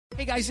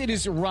Hey guys, it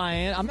is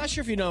Ryan. I'm not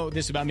sure if you know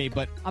this about me,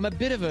 but I'm a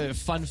bit of a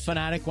fun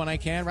fanatic when I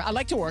can. I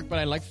like to work, but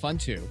I like fun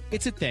too.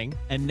 It's a thing.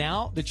 And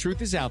now the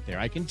truth is out there.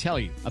 I can tell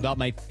you about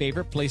my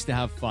favorite place to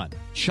have fun.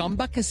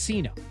 Chumba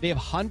Casino. They have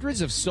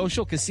hundreds of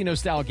social casino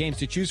style games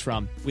to choose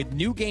from with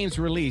new games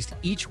released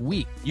each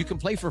week. You can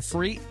play for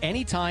free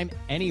anytime,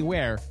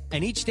 anywhere.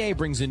 And each day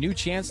brings a new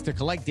chance to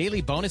collect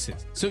daily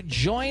bonuses. So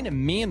join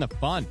me in the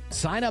fun.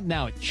 Sign up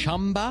now at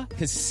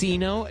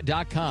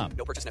ChumbaCasino.com.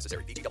 No purchase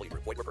necessary. VGW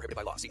Group. Void where prohibited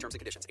by law. See terms and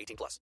conditions. 18+.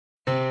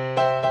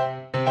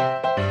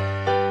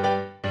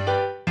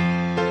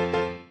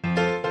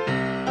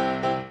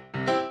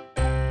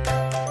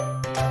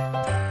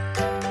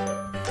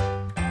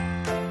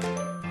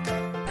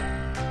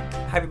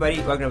 Hi everybody,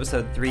 welcome to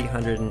episode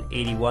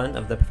 381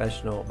 of the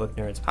Professional Book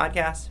Nerds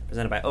podcast,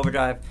 presented by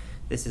Overdrive.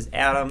 This is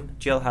Adam.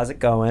 Jill, how's it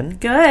going?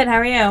 Good, how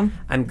are you?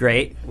 I'm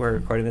great. We're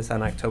recording this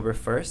on October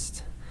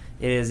 1st.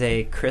 It is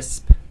a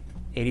crisp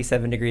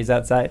 87 degrees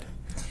outside.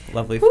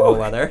 Lovely fall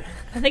weather.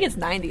 I think it's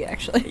 90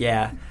 actually.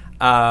 Yeah.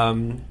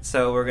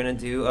 So we're going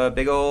to do a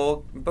big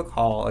old book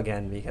haul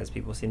again because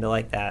people seem to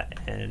like that,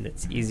 and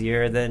it's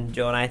easier than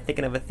Jill and I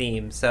thinking of a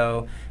theme.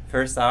 So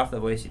first off, the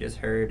voice you just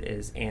heard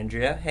is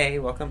Andrea. Hey,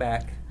 welcome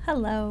back.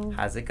 Hello.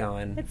 How's it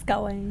going? It's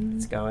going.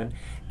 It's going.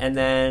 And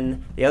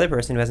then the other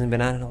person who hasn't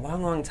been on in a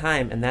long, long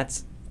time, and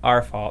that's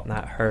our fault,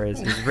 not hers,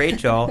 is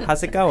Rachel.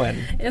 How's it going?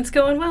 It's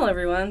going well,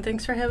 everyone.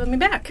 Thanks for having me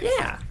back.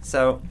 Yeah.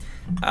 So,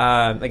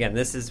 again,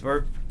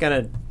 we're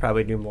going to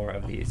probably do more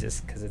of these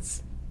just because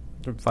it's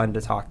fun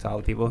to talk to all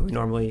the people who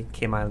normally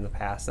came on in the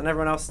past. And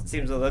everyone else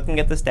seems to, looking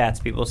at the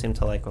stats, people seem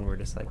to like when we're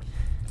just like,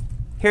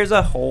 here's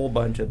a whole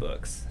bunch of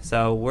books.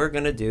 So we're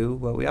going to do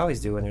what we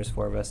always do when there's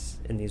four of us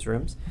in these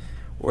rooms.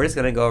 We're just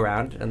going to go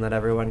around and let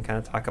everyone kind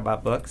of talk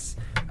about books.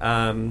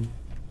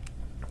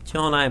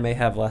 Jill and I may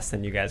have less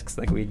than you guys because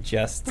we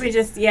just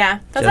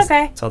That's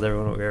okay. told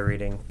everyone what we were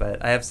reading.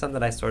 But I have some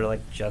that I sort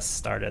of just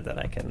started that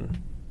I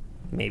can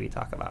maybe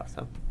talk about.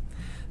 So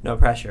no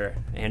pressure,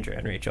 Andrew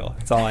and Rachel.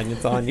 It's all on you.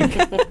 It's all on you.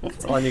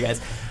 It's all on you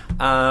guys.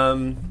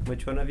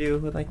 Which one of you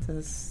would like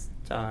to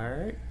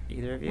start?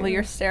 Either of you? Well,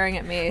 you're staring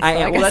at me. So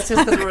well, that's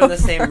just because we're in the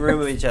same room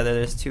with each other.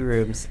 There's two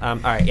rooms. All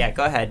right, yeah,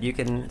 go ahead. You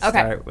can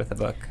start with a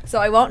book. So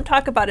I won't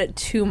talk about it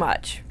too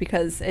much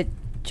because it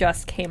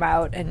just came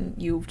out and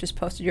you just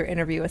posted your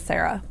interview with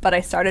Sarah. But I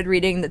started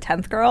reading The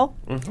 10th Girl.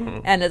 Mm-hmm.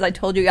 And as I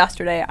told you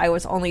yesterday, I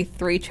was only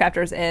 3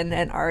 chapters in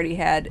and already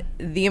had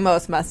the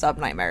most messed up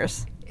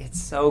nightmares.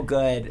 It's so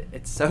good.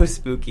 It's so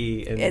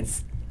spooky. And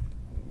it's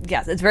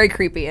very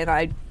creepy, and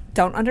I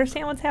don't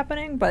understand what's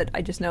happening, but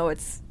I just know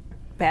it's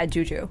bad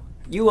juju.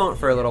 You won't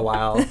for a little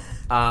while.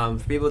 For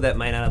people that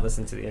might not have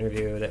listened to the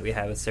interview that we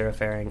had with Sarah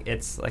Faring,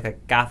 it's like a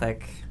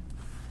gothic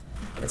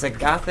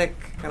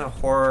kind of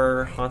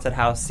horror, haunted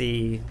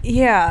housey,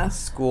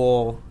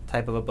 school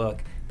type of a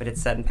book, but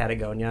it's set in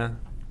Patagonia,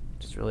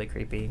 which is really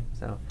creepy.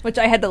 So, which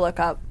I had to look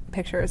up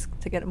pictures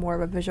to get more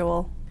of a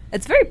visual.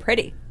 It's very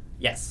pretty.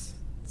 Yes,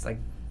 it's like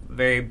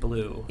very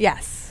blue.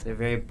 Yes, they're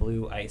very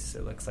blue ice.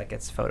 It looks like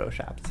it's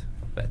photoshopped,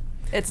 but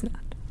it's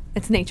not.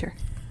 It's nature.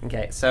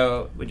 Okay,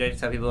 so would you like to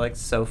tell people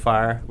so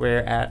far we're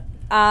at?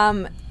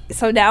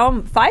 So now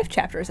I'm 5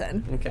 chapters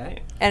in.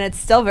 Okay. And it's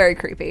still very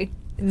creepy.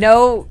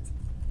 No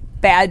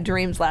bad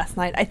dreams last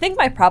night. I think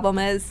my problem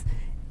is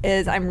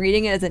I'm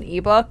reading it as an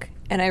ebook,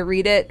 and I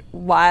read it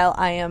while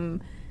I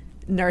am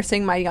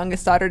nursing my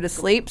youngest daughter to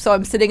sleep. So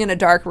I'm sitting in a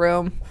dark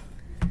room,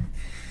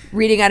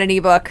 reading on an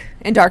ebook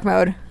in dark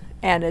mode,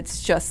 and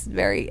it's just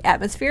very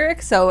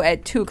atmospheric. So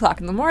at 2 o'clock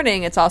in the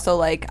morning, it's also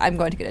like I'm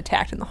going to get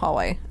attacked in the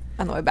hallway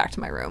on the way back to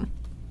my room.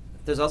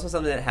 There's also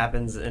something that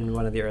happens in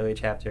one of the early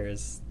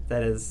chapters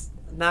that is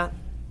not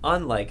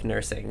unlike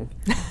nursing,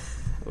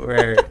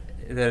 where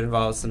that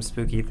involves some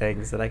spooky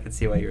things that I could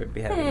see why you would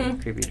be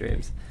having creepy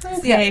dreams.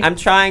 Okay. I'm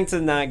trying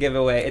to not give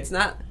away.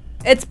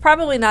 It's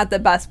probably not the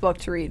best book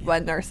to read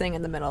when nursing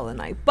in the middle of the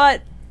night,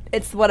 but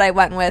it's what I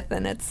went with,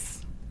 and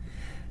it's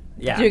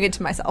doing it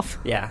to myself.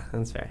 Yeah,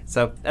 that's fair.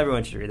 So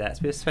everyone should read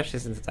that, especially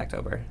since it's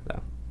October.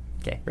 So.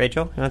 Okay,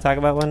 Rachel, you want to talk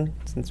about one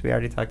since we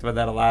already talked about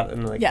that a lot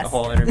in the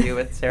whole interview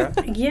with Sarah?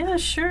 Yeah,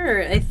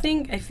 sure. I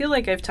feel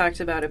like I've talked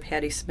about a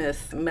Patti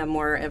Smith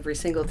memoir every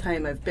single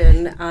time I've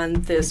been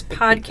on this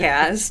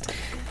podcast,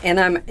 and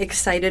I'm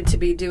excited to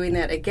be doing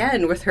that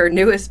again with her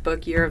newest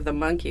book, Year of the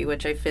Monkey,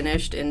 which I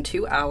finished in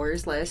 2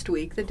 hours last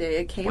week, the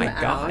day it came out. Oh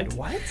my God,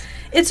 what?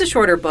 It's a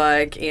shorter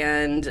book,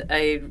 and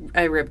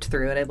I ripped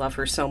through it. I love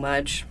her so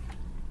much.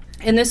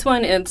 And this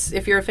one, it's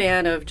if you're a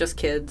fan of just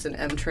kids and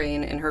M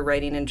Train and her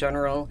writing in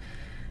general,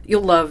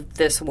 you'll love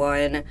this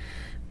one.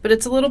 But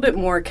it's a little bit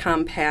more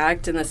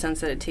compact in the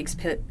sense that it takes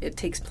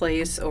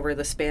place over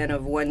the span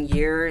of 1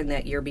 year, and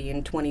that year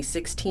being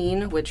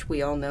 2016, which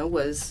we all know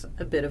was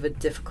a bit of a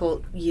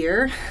difficult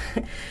year.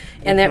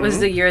 And that was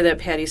the year that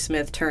Patti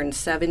Smith turned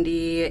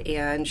 70,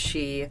 and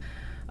she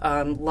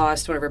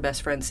lost one of her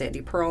best friends,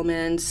 Sandy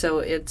Pearlman. So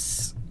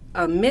it's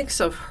a mix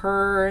of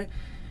her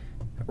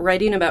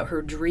writing about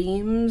her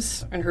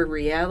dreams and her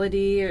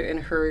reality and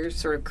her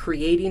sort of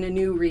creating a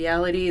new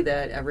reality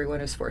that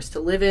everyone is forced to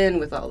live in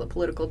with all the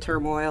political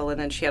turmoil, and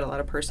then she had a lot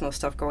of personal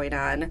stuff going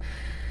on.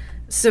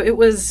 So it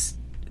was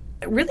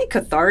really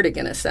cathartic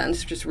in a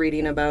sense, just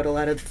reading about a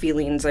lot of the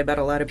feelings I bet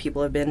a lot of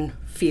people have been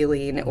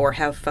feeling or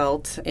have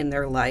felt in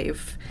their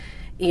life.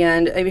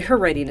 And I mean, her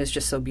writing is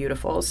just so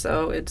beautiful,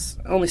 so it's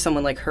only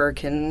someone like her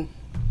can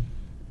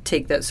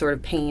take that sort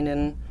of pain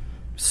and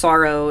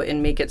sorrow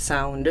and make it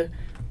sound,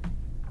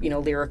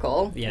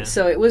 lyrical. Yeah.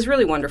 So it was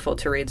really wonderful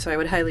to read. So I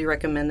would highly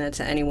recommend that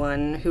to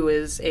anyone who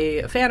is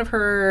a fan of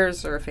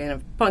hers or a fan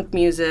of punk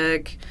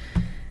music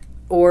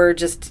or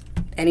just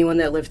anyone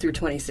that lived through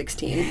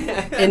 2016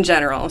 in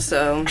general.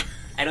 So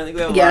I don't think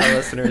we have a lot of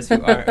listeners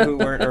who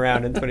weren't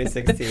around in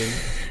 2016.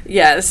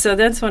 Yeah, so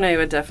that's one I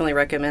would definitely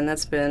recommend.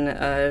 That's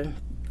been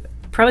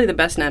probably the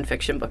best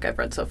nonfiction book I've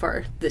read so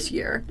far this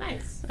year.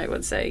 Nice. I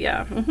would say,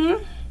 yeah.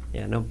 Mm-hmm.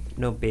 Yeah,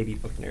 no baby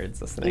book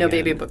nerds listening. No in.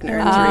 baby book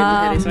nerds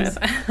reading Patti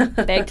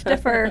Smith. Beg to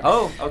differ.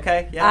 Oh,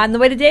 okay. Yeah. On the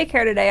way to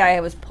daycare today,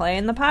 I was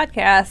playing the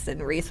podcast,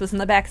 and Reese was in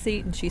the back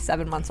seat, and she's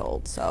 7 months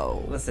old.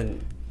 So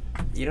Listen,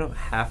 you don't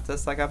have to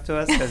suck up to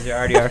us because you're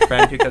already our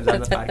friend who comes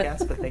on the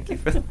podcast. But thank you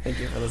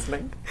for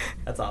listening.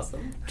 That's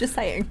awesome. just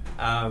saying.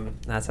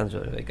 That sounds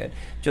really, really good.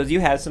 Joe, do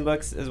you have some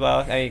books as well?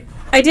 I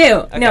do.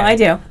 Okay. No, I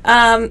do.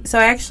 So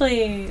I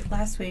actually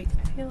last week,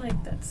 I feel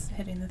like that's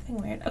hitting the thing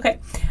weird. Okay.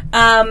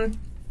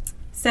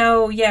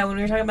 So yeah, when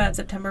we were talking about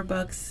September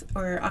books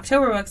or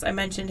October books, I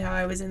mentioned how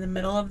I was in the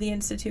middle of The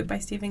Institute by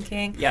Stephen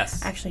King.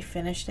 Yes. I actually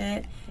finished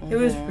it. It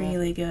was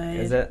really good.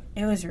 Is it?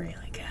 It was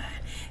really good.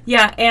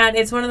 Yeah, and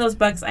it's one of those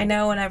books, I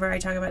know whenever I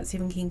talk about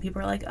Stephen King,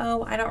 people are like,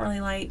 oh, I don't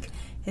really like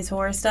his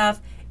horror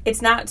stuff.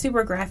 It's not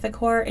super graphic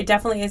horror. It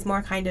definitely is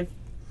more kind of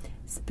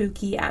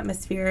spooky,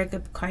 atmospheric,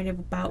 kind of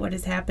about what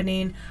is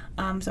happening.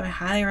 So I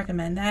highly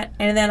recommend that.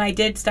 And then I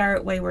did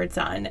start Wayward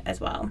Son as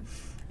well.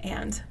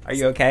 And Are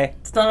you okay?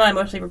 still not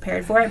emotionally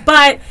prepared for it,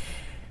 but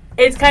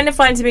it's kind of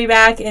fun to be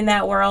back in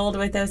that world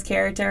with those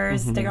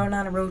characters. They're going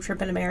on a road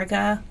trip in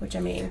America, which,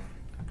 I mean,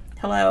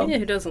 hello. Yeah,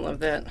 who doesn't love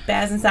that?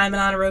 Baz and Simon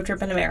on a road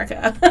trip in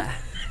America.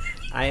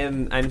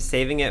 I'm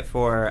saving it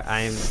for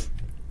I'm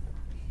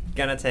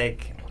gonna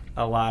take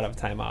a lot of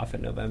time off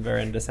in November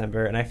and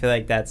December, and I feel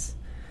like that's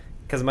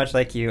because much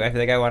like you, I feel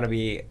like I want to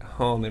be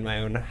home in my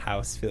own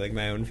house, feeling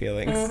my own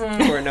feelings,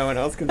 where no one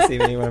else can see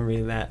me when I'm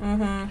reading that.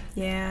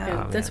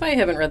 Yeah. That's why I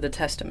haven't read the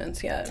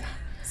Testaments yet.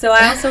 So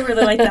I also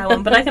really like that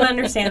one, but I can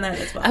understand that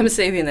as well. I'm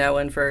saving that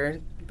one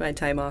for my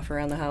time off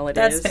around the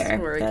holidays. That's fair.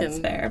 Where That's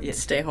I can fair.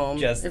 stay home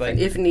Just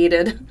if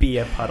needed. Be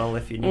a puddle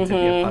if you need to be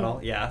a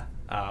puddle. Yeah.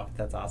 Oh,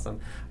 that's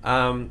awesome.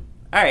 All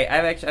right, I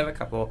have a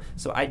couple.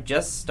 So I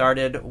just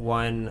started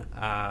one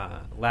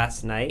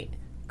last night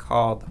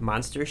called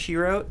Monster, She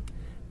Wrote,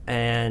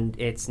 and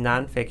it's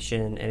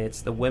nonfiction, and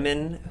it's the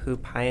women who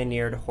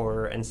pioneered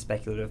horror and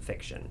speculative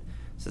fiction.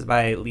 This is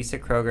by Lisa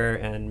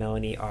Kroger and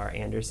Melanie R.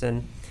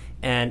 Anderson,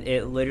 and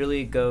it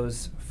literally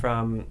goes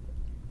from,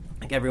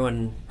 like,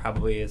 everyone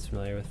probably is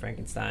familiar with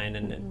Frankenstein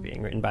and it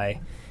being written by,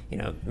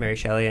 Mary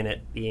Shelley, and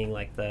it being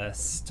like the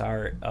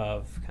start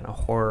of kind of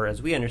horror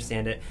as we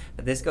understand it.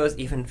 But this goes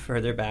even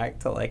further back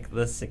to like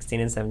the 16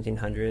 and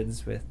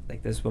 1700s with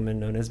like this woman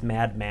known as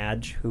Mad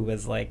Madge, who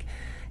was like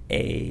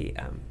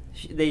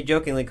they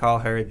jokingly call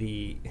her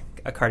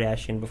a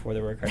Kardashian before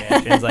there were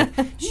Kardashians. Like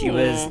she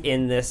was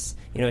in this,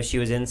 she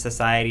was in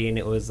society, and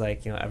it was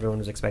like, everyone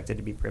was expected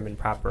to be prim and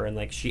proper, and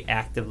like she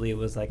actively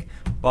was like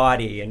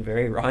bawdy and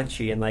very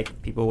raunchy, and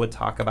like people would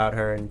talk about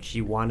her, and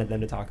she wanted them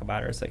to talk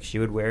about her. So like she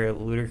would wear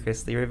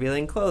ludicrously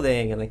revealing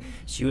clothing, and like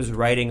she was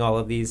writing all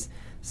of these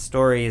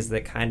stories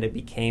that kind of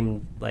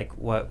became like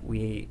what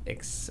we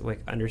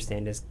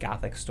understand as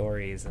Gothic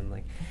stories, and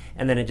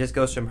then it just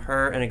goes from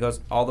her, and it goes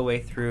all the way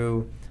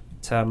through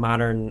to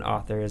modern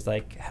authors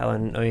like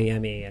Helen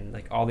Oyeyemi and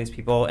like all these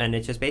people, and it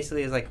just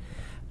basically is like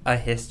a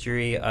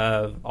history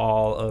of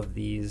all of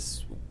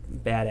these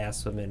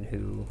badass women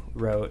who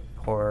wrote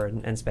horror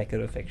and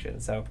speculative fiction.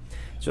 So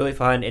it's really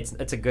fun. It's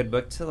a good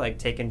book to like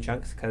take in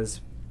chunks,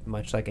 because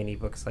much like any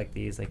books like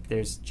these, like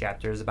there's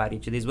chapters about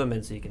each of these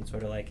women, so you can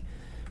sort of like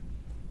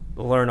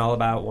learn all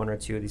about one or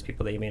two of these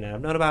people that you may not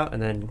have known about,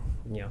 and then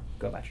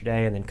go about your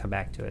day and then come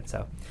back to it.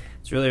 So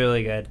it's really,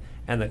 really good,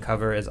 and the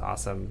cover is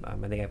awesome.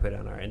 I think I put it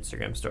on our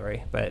Instagram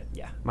story, but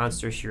yeah,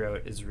 Monster, She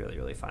Wrote is really,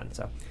 really fun.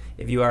 So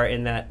if you are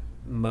in that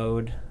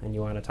mode and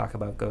you want to talk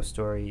about ghost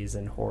stories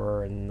and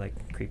horror and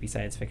like creepy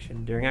science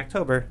fiction during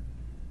October,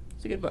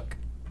 it's a good book.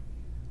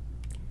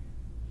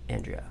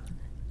 Andrea.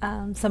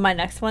 So my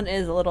next one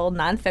is a little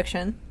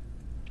nonfiction.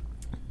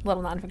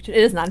 It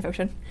is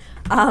nonfiction.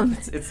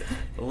 It's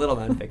a little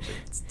nonfiction.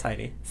 It's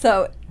tiny.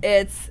 So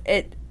it's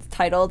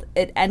titled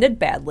 "It Ended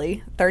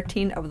Badly: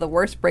 13 of the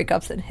Worst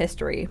Breakups in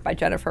History" by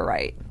Jennifer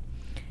Wright.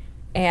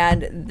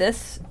 And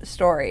this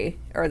story,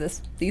 or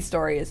these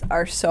stories,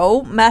 are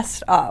so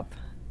messed up.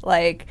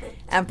 Like,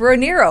 Emperor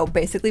Nero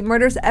basically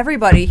murders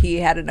everybody he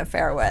had an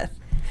affair with.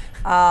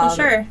 Well,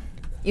 sure.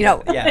 Yeah,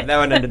 that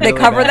one ended They really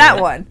cover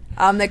badly.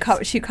 that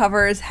one. She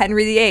covers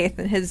Henry VIII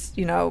and his,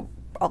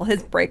 all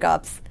his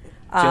breakups.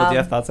 Jill, do you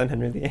have thoughts on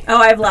Henry VIII? Oh,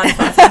 I have lots of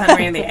thoughts on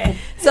Henry VIII.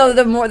 So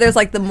there's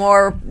like the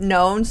more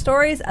known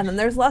stories, and then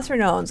there's lesser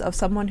knowns of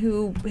someone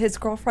who his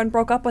girlfriend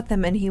broke up with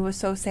him, and he was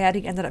so sad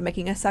he ended up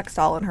making a sex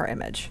doll in her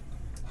image.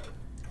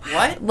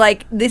 What?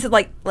 Like this is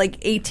like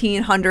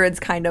 1800s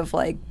kind of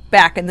like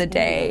back in the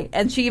day,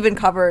 and she even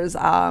covers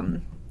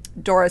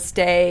Doris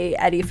Day,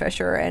 Eddie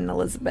Fisher, and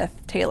Elizabeth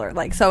Taylor.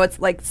 Like so, it's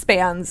like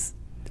spans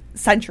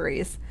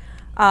centuries,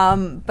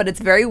 but it's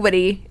very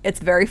witty, it's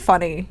very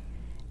funny,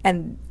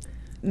 and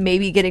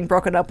maybe getting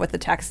broken up with the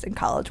text in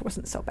college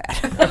wasn't so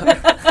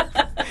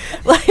bad.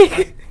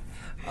 Like,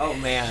 Oh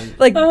man,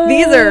 like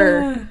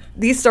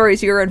these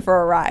stories, you're in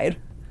for a ride.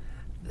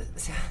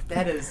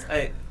 that is.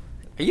 Are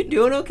you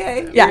doing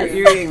okay? Yeah.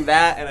 You're reading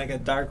that and like a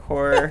dark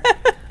horror.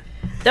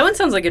 That one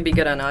sounds like it'd be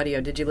good on audio.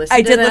 Did you listen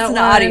I to did that listen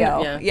to one?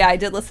 audio. Yeah, I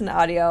did listen to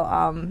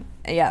audio.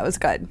 Yeah, it was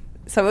good.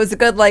 So it was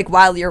good, like,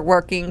 while you're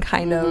working,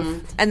 kind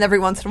of. And every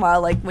once in a while,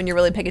 like, when you're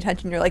really paying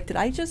attention, you're like, did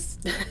I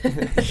just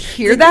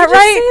hear that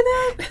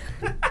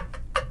right?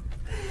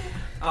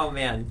 Oh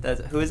man,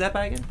 who is that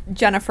by again?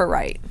 Jennifer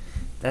Wright.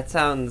 That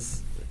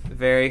sounds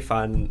very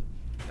fun,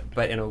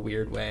 but in a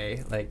weird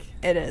way. Like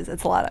It is.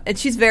 It's a lot of... And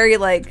she's very,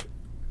 like,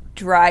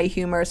 dry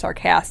humor,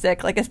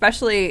 sarcastic. Like,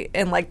 especially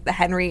in, like, the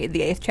Henry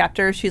VIII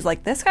chapter, she's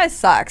like, this guy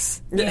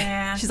sucks.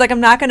 Yeah. She's like,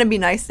 I'm not going to be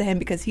nice to him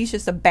because he's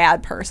just a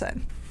bad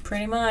person.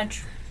 Pretty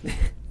much.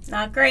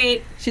 Not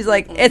great. She's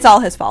like, it's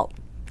all his fault.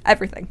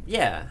 Everything.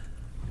 yeah,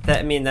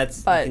 that's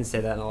you But- can say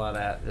that in a lot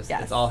of that. Just,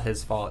 Yes. It's all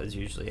his fault is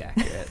usually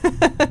accurate.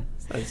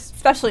 So it's-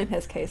 Especially in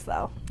his case,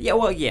 though. yeah,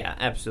 well, yeah,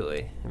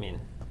 absolutely. I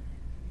mean,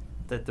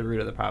 the root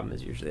of the problem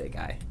is usually a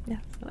guy. Yeah.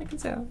 And I can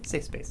say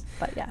safe space.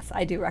 But yes,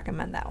 I do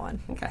recommend that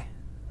one. Okay,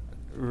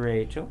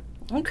 Rachel.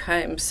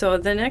 Okay, so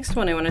the next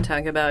one I want to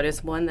talk about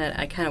is one that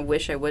I kind of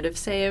wish I would have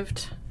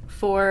saved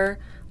for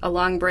a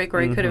long break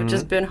where I could have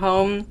just been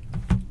home.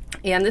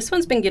 And this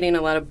one's been getting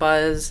a lot of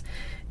buzz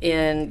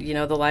in,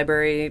 the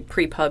library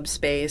pre-pub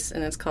space,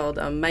 and it's called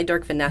My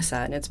Dark Vanessa,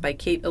 and it's by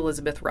Kate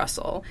Elizabeth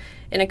Russell.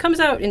 And it comes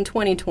out in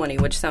 2020,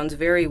 which sounds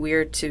very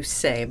weird to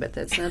say, but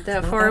that's not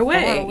that far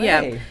away.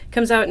 Yeah, it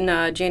comes out in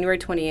January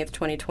 28th,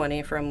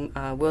 2020 from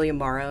William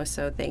Morrow,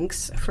 so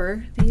thanks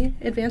for the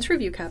advance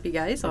review copy,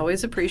 guys.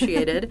 Always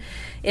appreciated.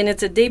 And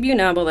it's a debut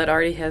novel that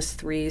already has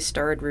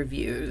 3-starred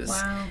reviews.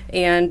 Wow.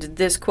 And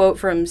this quote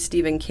from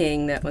Stephen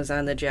King that was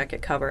on the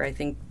jacket cover, I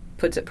think,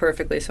 puts it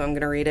perfectly, so I'm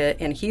going to read it.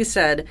 And he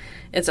said,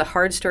 "It's a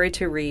hard story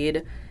to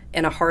read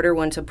and a harder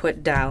one to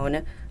put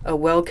down, a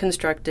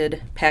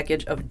well-constructed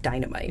package of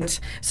dynamite."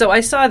 So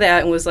I saw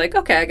that and was like,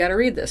 okay, I got to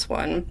read this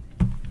one.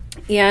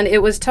 And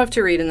it was tough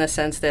to read in the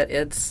sense that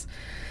it's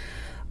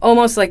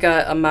almost like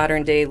a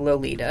modern-day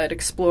Lolita. It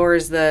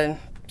explores the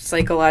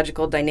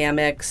psychological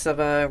dynamics of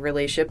a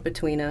relationship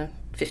between a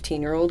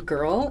 15-year-old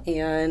girl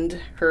and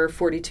her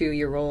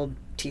 42-year-old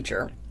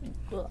teacher.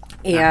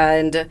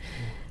 And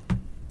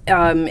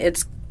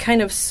it's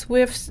kind of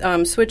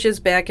switches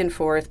back and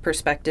forth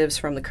perspectives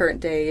from the current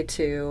day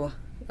to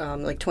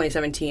like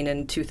 2017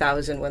 and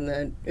 2000 when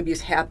the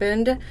abuse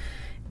happened.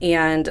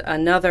 And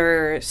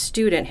another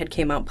student had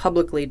came out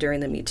publicly during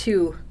the Me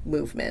Too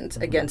movement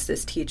against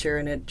this teacher,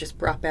 and it just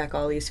brought back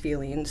all these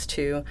feelings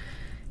to,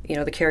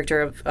 the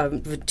character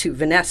to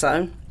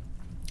Vanessa.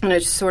 And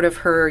it's sort of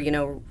her,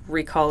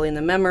 recalling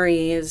the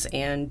memories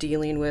and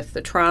dealing with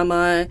the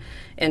trauma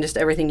and just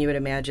everything you would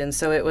imagine.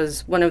 So it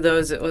was one of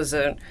those, it was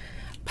a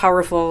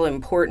powerful,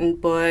 important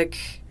book,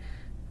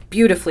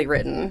 beautifully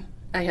written.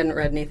 I hadn't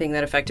read anything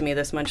that affected me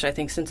this much, I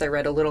think, since I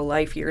read A Little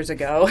Life years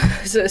ago.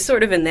 So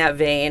sort of in that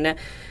vein.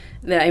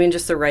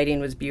 Just the writing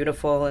was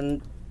beautiful,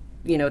 and,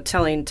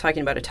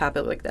 talking about a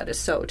topic like that is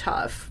so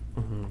tough.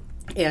 Mm-hmm.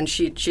 And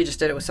she just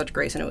did it with such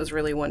grace, and it was a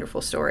really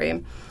wonderful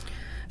story.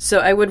 So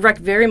I would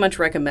very much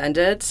recommend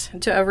it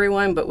to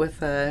everyone, but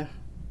with a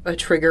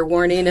trigger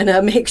warning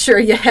and make sure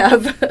you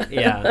have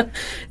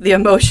the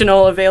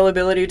emotional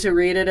availability to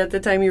read it at the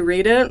time you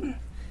read it.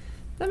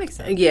 That makes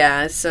sense.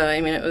 Yeah, so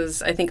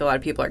I think a lot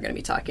of people are going to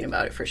be talking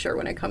about it for sure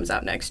when it comes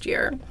out next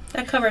year.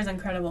 That cover is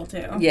incredible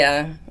too.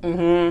 Yeah.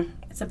 Mm-hmm.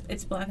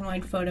 It's a black and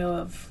white photo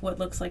of what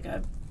looks like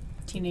a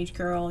teenage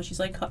girl. She's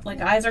like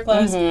eyes are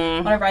closed.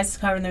 On her eyes is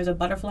covered, and there's a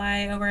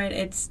butterfly over it.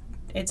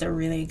 It's a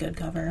really good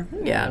cover.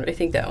 Yeah, I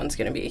think that one's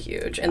going to be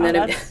huge. And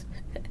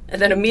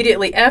then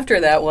immediately after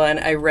that one,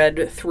 I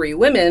read Three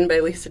Women by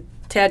Lisa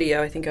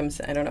Taddeo.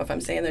 I don't know if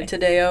I'm saying that.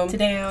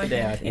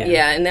 Taddeo.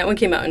 Yeah, and that one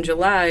came out in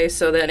July.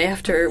 So then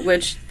after,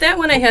 which that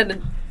one I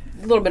had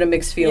a little bit of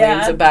mixed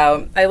feelings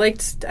about. I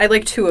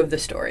liked 2 of the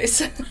stories.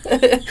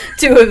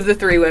 2 of the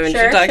 3 women she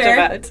talked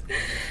about.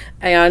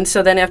 And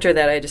so then after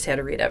that, I just had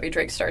to read Every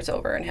Drake Starts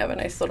Over and have a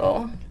nice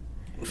little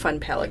fun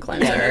palate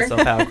cleanser. Yeah, nice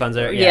little palate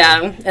cleanser.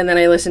 Yeah, and then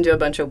I listened to a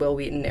bunch of Will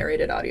Wheaton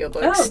narrated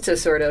audiobooks to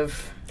sort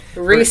of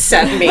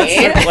reset me.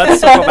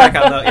 Let's circle back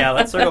on those. Yeah,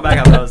 let's circle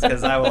back on those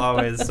because I will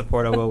always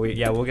support a Will Wheaton.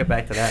 Yeah, we'll get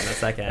back to that in a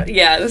second.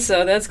 Yeah,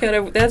 so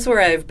that's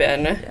where I've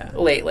been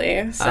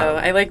lately. So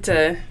I like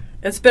to.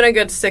 It's been a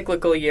good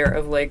cyclical year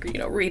of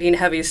reading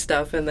heavy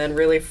stuff and then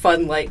really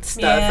fun light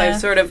stuff. Yeah.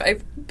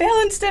 I've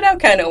balanced it out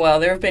kind of well.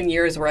 There have been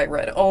years where I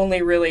read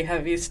only really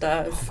heavy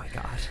stuff. Oh my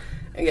god.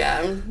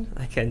 Yeah.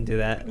 I couldn't do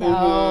that.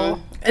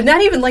 No. And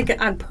not even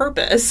like on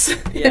purpose.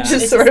 Yeah. It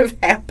just sort of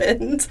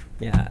happened.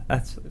 Yeah,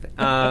 that's.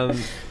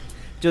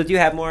 Jill, do you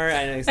have more?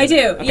 I know you said I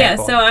do, okay, yeah.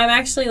 cool. So I'm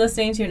actually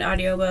listening to an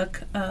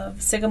audiobook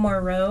of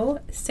Sycamore Row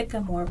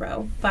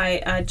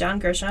by John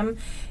Grisham.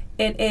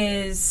 It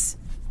is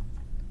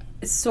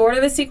sort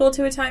of a sequel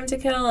to A Time to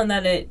Kill in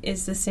that it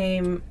is the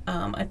same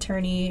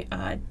attorney,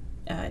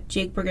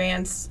 Jake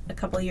Brigance, a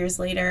couple of years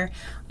later.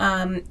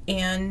 And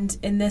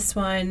in this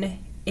one,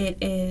 it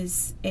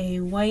is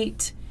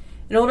an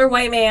older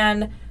white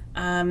man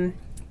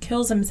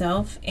kills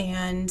himself,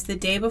 and the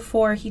day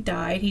before he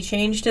died, he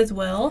changed his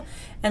will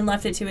and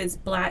left it to his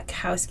black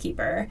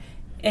housekeeper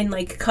and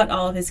like cut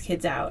all of his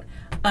kids out.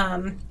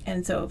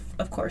 And so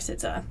of course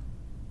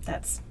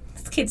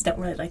kids don't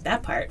really like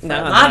that part for a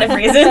lot of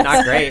reasons.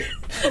 Not great.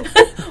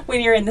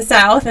 When you're in the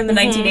South in the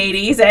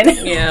 1980s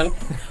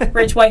and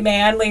rich white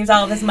man leaves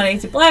all of his money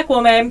to black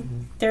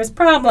woman, there's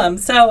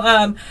problems. So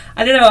I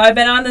don't know. I've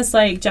been on this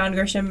like John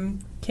Grisham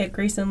kick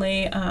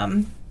recently,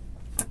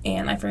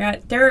 and I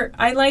forgot.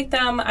 I like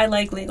them. I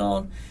like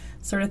legal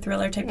sort of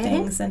thriller type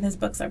things, and his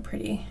books are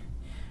pretty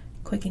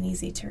quick and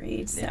easy to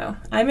read. So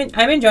I'm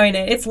enjoying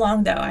it. It's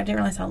long though. I didn't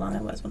realize how long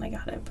it was when I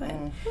got it, but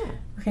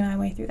working my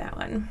way through that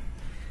one.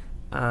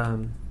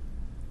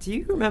 Do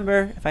you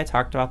remember if I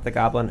talked about the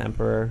Goblin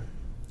Emperor?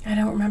 I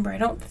don't remember. I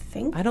don't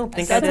think I don't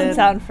think That I doesn't did.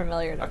 sound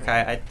familiar to me.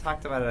 Okay, I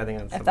talked about it, I think,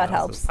 on If that someone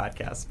else's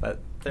podcast, but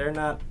they're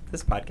not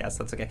this podcast.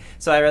 That's okay.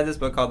 So I read this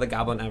book called The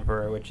Goblin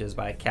Emperor, which is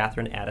by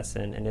Catherine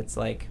Addison, and it's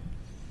like,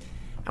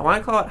 I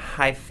want to call it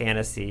high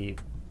fantasy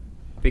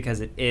because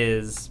it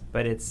is,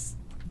 but it's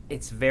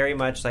very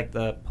much like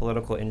the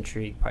political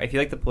intrigue part. If you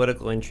like the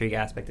political intrigue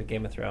aspect of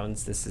Game of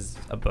Thrones, this is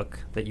a book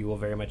that you will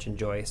very much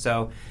enjoy.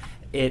 So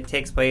it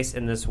takes place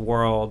in this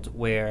world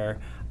where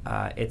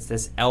it's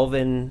this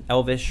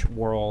elvish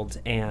world,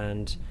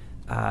 and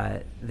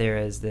there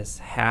is this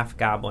half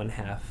goblin,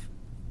 half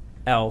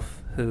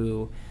elf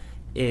who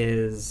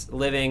is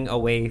living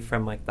away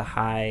from like the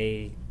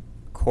high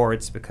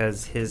courts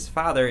because his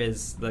father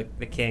is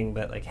the king,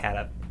 but like had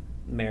a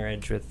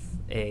marriage with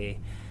a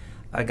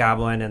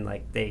goblin, and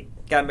like they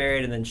got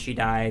married, and then she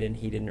died, and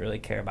he didn't really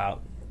care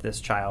about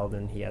this child,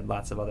 and he had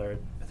lots of other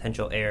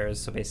potential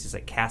heirs, so basically just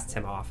like casts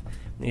him off,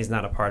 and he's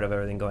not a part of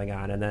everything going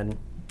on. And then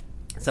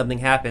something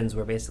happens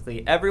where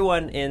basically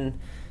everyone in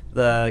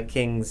the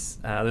king's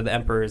or the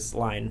emperor's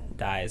line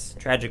dies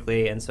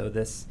tragically, and so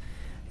this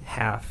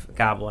half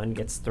goblin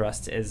gets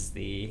thrust as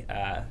the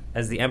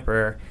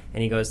emperor,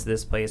 and he goes to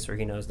this place where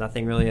he knows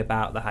nothing really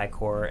about the high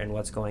court and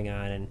what's going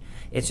on, and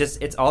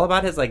it's all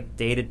about his like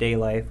day-to-day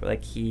life.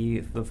 Like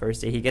the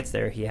first day he gets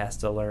there, he has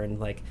to learn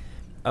like,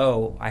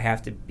 oh, I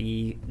have to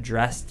be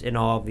dressed in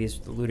all of these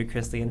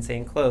ludicrously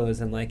insane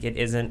clothes, and like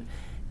it's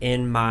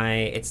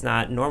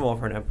not normal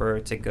for an emperor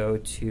to go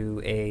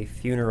to a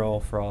funeral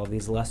for all of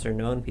these lesser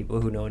known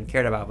people who no one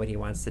cared about, but he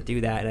wants to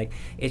do that. And like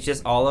it's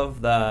just all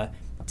of the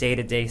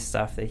day-to-day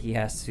stuff that he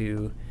has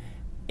to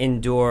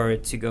endure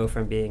to go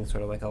from being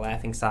sort of like a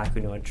laughingstock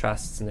who no one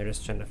trusts, and they're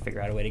just trying to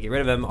figure out a way to get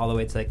rid of him, all the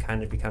way to like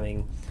kind of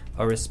becoming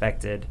a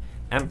respected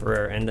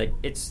emperor. And like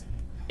it's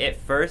at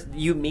first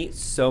you meet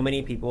so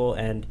many people,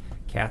 and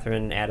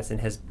Catherine Addison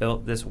has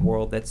built this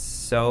world that's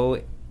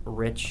so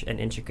rich and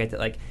intricate that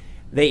like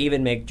they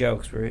even make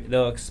jokes where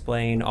they'll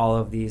explain all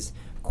of these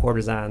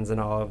courtesans and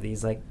all of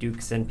these like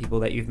dukes and people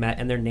that you've met,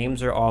 and their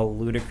names are all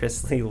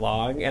ludicrously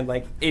long, and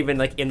like even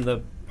like in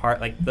the part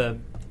like the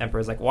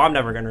emperor's like, well, I'm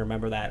never going to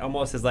remember that,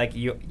 almost as like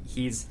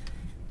he's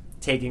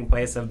taking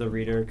place of the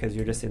reader, because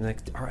you're just saying like,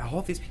 are all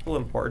of these people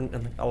important?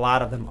 And like, a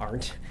lot of them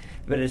aren't,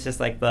 but it's just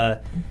like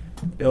the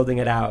building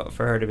it out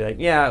for her to be like,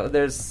 yeah,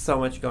 there's so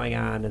much going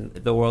on, and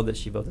the world that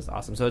she built is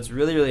awesome. So it's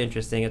really, really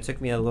interesting. It took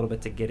me a little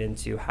bit to get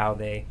into how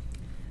they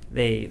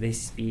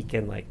speak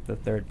in like the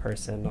third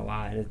person a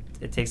lot, and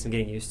it takes some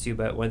getting used to,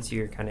 but once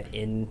you're kind of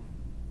in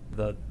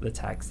the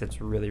text,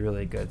 it's really,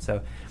 really good.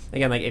 So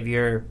again, like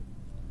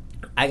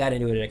I got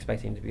into it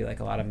expecting to be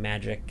like a lot of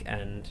magic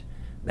and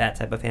that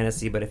type of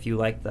fantasy, but if you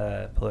like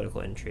the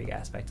political intrigue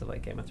aspect of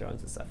like Game of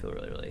Thrones and stuff, you'll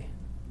really, really,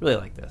 really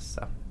like this.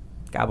 So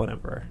Goblin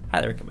Emperor,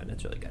 highly recommend.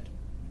 It's really good.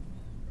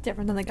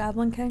 Different than the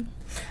Goblin King?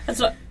 That's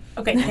what.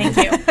 Okay, thank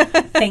you.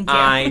 Thank you.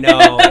 I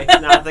know, it's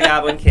not the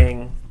Goblin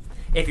King.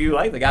 If you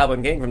like the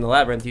Goblin King from the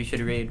Labyrinth, you should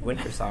read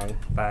Winter Song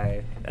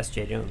by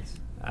S.J. Jones.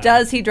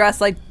 Does he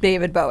dress like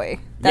David Bowie?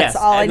 That's yes,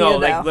 all I need to know.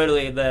 Like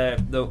literally,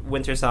 the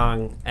Winter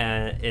Song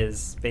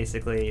is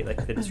basically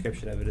like the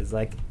description of it is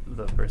like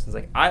the person's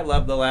like, I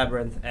love the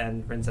Labyrinth and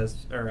not Princess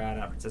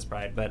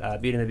Bride,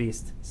 but Beauty and the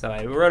Beast. So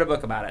I wrote a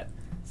book about it.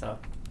 So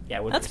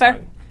yeah, That's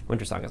fair.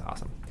 Winter Song is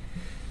awesome.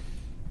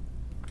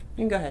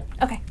 You can go ahead.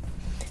 Okay.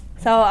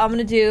 So I'm going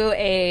to do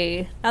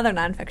another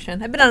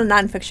nonfiction. I've been on a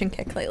nonfiction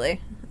kick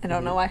lately. I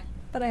don't know why,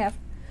 but I have.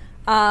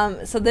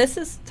 So this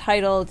is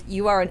titled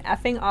You Are an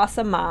Effing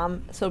Awesome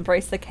Mom, So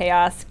Embrace the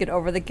Chaos, Get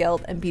Over the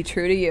Guilt, and Be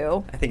True to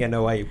You. I think I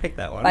know why you picked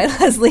that one. By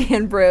Leslie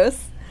and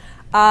Bruce.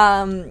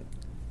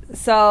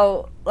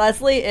 So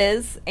Leslie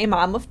is a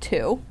mom of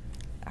 2.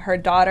 Her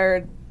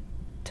daughter,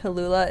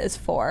 Tallulah, is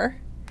 4.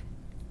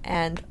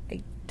 And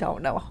I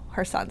don't know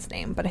her son's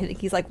name, but I think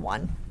he's like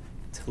 1.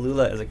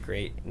 Tallulah is a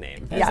great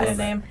name. That's Yes. his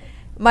name.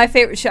 My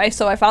favorite,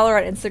 so I follow her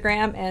on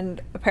Instagram,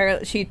 and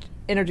apparently she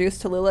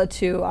introduced Tallulah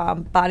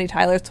to Bonnie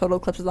Tyler's Total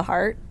Eclipse of the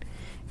Heart.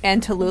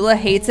 And Tallulah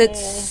hates it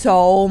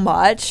so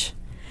much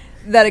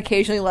that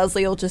occasionally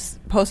Leslie will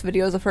just post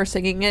videos of her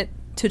singing it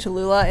to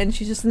Tallulah, and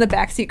she's just in the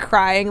backseat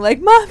crying,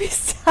 like, "Mommy,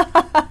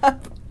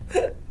 stop."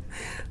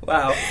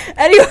 Wow.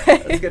 Anyway.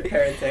 That's good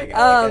parenting.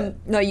 I like it.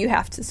 No, you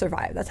have to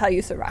survive. That's how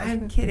you survive.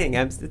 I'm kidding.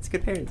 It's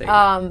good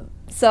parenting.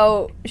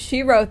 So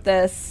she wrote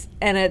this,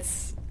 and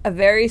it's a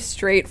very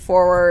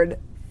straightforward,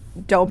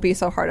 don't be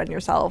so hard on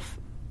yourself,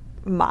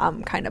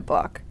 mom kind of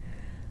book.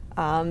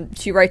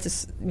 She writes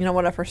this,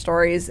 one of her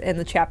stories in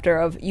the chapter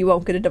of "You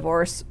Won't Get a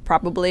Divorce,"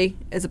 probably,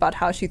 is about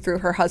how she threw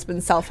her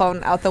husband's cell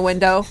phone out the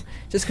window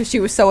just because she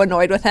was so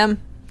annoyed with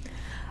him.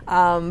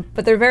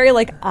 But they're very,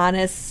 like,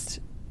 honest,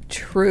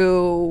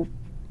 true,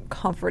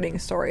 comforting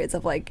stories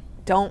of, like,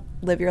 don't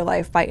live your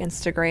life by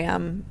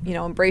Instagram,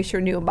 embrace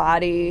your new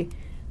body.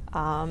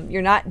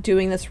 You're not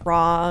doing this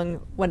wrong.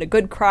 When a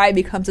good cry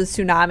becomes a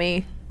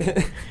tsunami.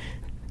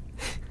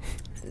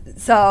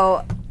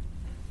 So,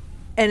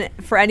 and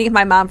for any of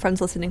my mom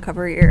friends listening,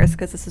 cover your ears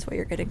because this is what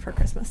you're getting for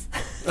Christmas.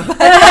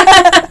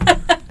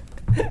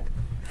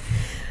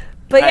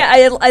 But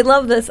yeah, I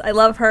love this. I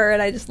love her,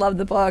 and I just love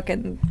the book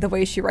and the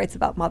way she writes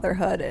about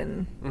motherhood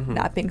and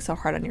not being so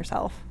hard on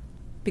yourself,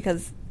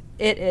 because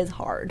it is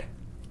hard.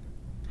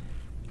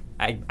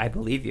 I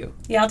believe you.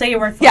 Yeah, I'll take your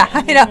word for Yeah,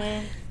 it. I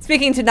know.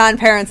 Speaking to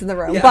non-parents in the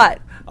room, Yeah. but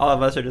All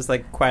of us are just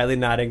like quietly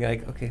nodding,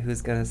 like, okay,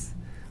 who's gonna?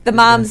 the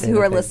moms who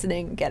are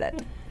listening get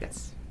it,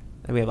 Yes,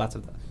 and we have lots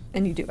of those.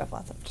 and you do have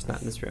lots of. Just not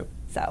in this room.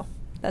 So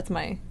that's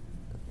my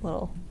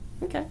little.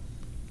 Okay,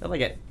 I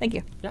like it. Thank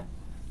you. Yeah,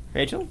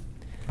 Rachel.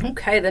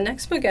 Okay, the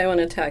next book I want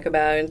to talk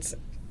about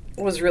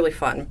was really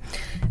fun.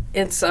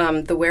 It's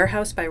The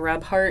Warehouse by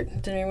Rob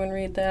Hart. Did anyone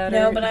read that?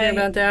 No, or but hear I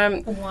about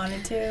that?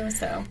 wanted to,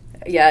 so.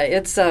 Yeah,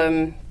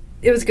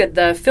 it was good.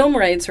 The film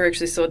rights were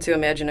actually sold to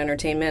Imagine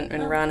Entertainment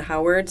and Ron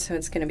Howard, so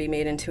it's going to be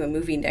made into a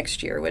movie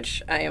next year,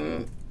 which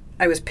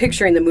I was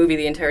picturing the movie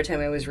the entire time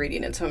I was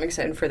reading it, so I'm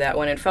excited for that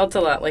one. It felt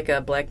a lot like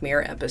a Black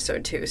Mirror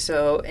episode, too,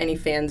 so any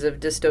fans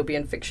of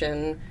dystopian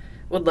fiction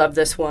would love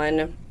this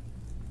one.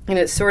 And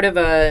it's sort of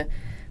a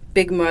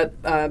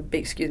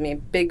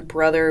Big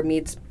Brother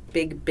meets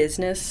Big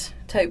Business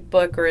type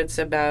book, where it's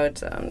about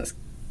this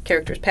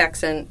character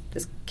Paxton,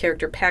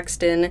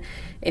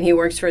 and he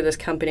works for this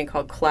company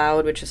called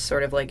Cloud, which is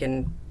sort of like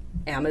an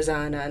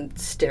Amazon on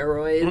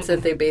steroids,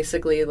 that they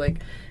basically like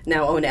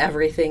now own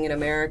everything in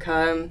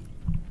America.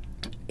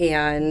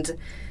 And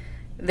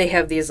they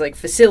have these like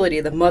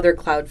the Mother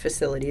Cloud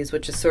facilities,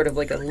 which is sort of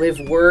like a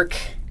live-work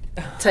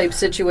type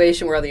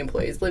situation where all the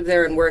employees live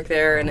there and work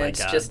there, and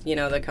it's just,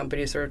 the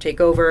company sort of take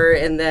over,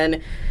 and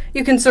then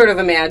you can sort of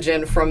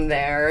imagine from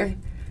there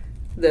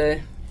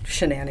the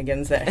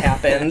shenanigans that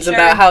happens Sure.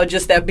 about how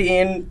just that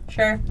being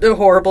Sure. a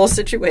horrible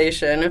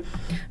situation.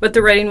 But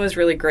the writing was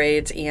really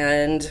great,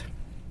 and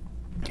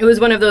it was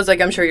one of those, like,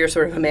 I'm sure you're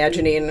sort of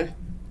imagining.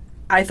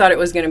 I thought it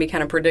was going to be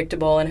kind of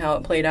predictable in how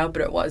it played out,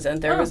 but it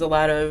wasn't. There was a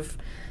lot of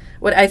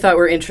what I thought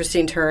were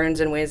interesting turns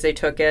and ways they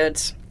took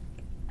it.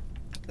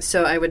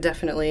 So I would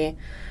definitely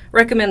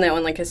recommend that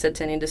one, like I said,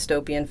 to any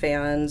dystopian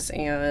fans,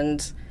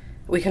 and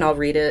we can all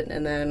read it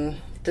and then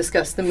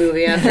discuss the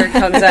movie after it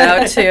comes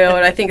out, too,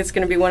 and I think it's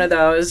going to be one of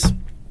those.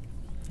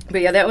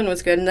 But yeah, that one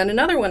was good. And then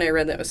another one I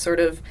read that was sort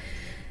of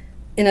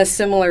in a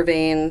similar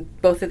vein,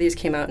 both of these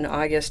came out in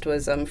August,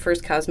 was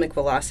First Cosmic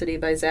Velocity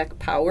by Zach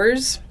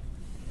Powers.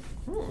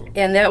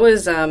 And that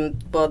was,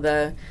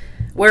 the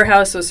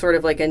Warehouse was sort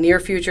of like a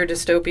near-future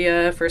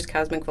dystopia. First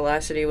Cosmic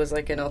Velocity was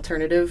like an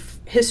alternative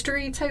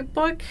history type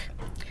book.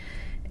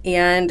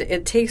 And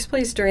it takes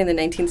place during the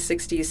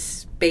 1960s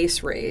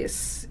space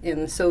race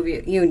in the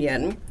Soviet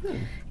Union.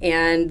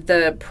 And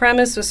the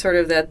premise was sort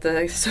of that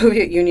the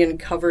Soviet Union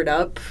covered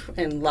up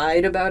and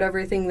lied about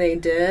everything they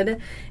did,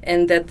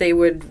 and that they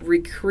would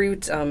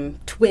recruit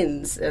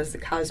twins as the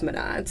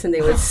cosmonauts, and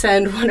they would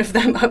send one of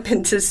them up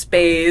into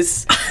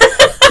space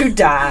to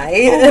die,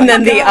 and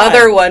then the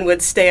other one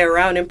would stay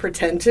around and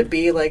pretend to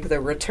be like the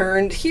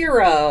returned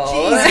hero.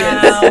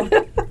 Wow.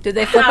 Did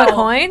they flip a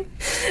coin?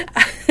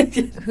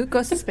 Who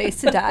goes to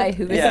space to die?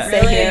 Who gets to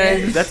stay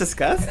here? Is that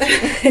discussed?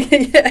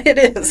 Yeah, it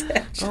is,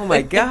 actually. Oh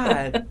my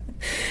god.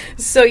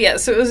 So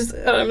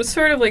it was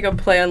sort of like a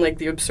play on like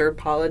the absurd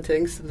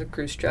politics of the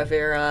Khrushchev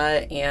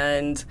era,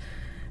 and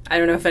I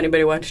don't know if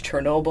anybody watched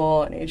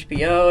Chernobyl on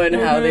HBO and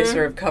how they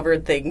sort of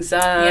covered things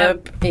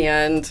up. Yep.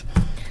 And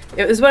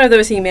it was one of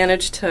those, he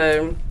managed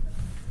to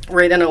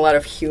write in a lot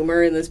of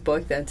humor in this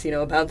book that's,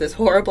 about this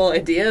horrible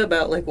idea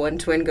about like one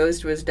twin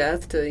goes to his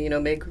death to,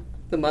 make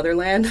the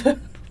motherland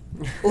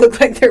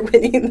look like they're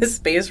winning the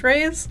space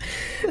race.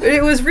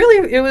 It was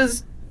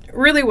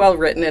really well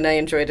written, and I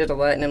enjoyed it a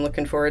lot, and I'm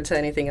looking forward to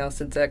anything else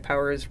that Zach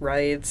Powers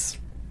writes.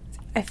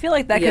 I feel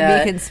like that could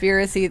Yeah. be a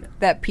conspiracy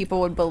that people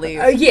would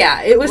believe.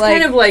 Yeah, it was Like-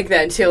 kind of like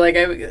that too. Like,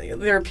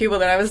 there are people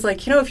that I was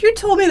like, if you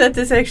told me that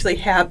this actually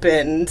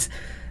happened,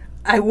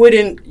 I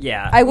wouldn't.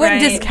 Yeah. I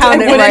wouldn't Right.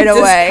 discount I it wouldn't right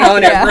away.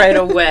 discount Yeah. it right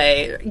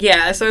away.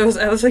 Yeah, so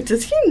I was like,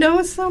 does he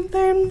know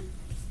something?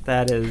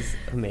 That is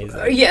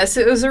amazing. Yes,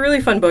 it was a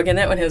really fun book, and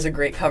that one has a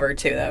great cover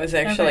too. That was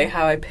actually Okay.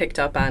 how I picked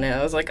up on it.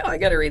 I was like, oh, I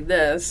got to read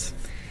this.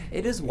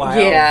 It is wild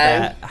Yeah.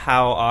 that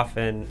how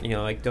often,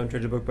 like, don't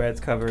judge a book by its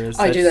cover is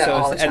I do that so,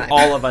 all the time. and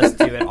all of us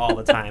do it all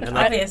the time. And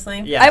like,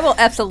 Obviously. yeah. I will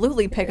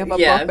absolutely pick up a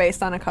Yeah. book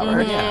based on a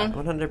cover. Yeah,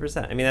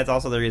 100%. I mean, that's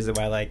also the reason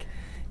why, like,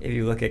 if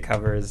you look at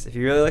covers, if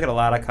you really look at a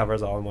lot of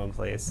covers all in one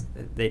place,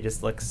 they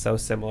just look so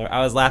similar.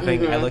 I was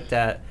laughing. I looked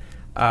at,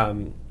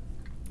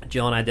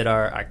 Jill and I did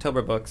our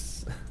October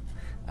books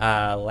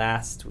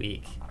last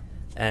week,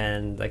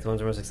 and like the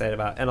ones we're most excited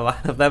about, and a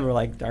lot of them are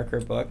like darker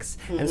books.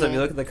 And so if you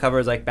look at the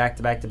covers like back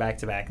to back to back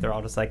to back, they're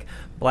all just like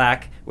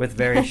black with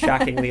very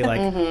shockingly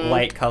like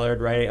light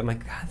colored writing. I'm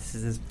like, God, this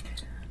is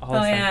all Oh the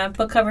time. yeah,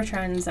 book cover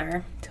trends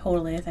are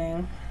totally a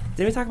thing.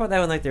 Did we talk about that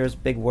when like there was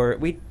big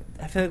word?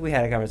 I feel like we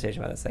had a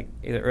conversation about this like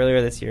either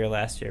earlier this year or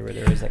last year where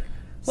there was like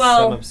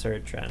Well- some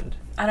absurd trend.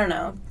 I don't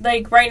know.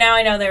 Like right now,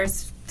 I know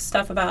there's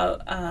stuff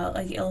about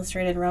like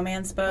illustrated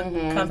romance book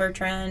cover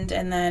trend,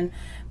 and then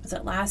was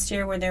it last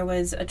year where there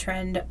was a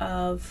trend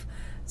of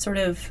sort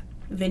of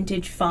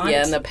vintage font?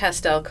 Yeah, and the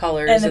pastel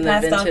colors And the and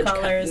pastel vintage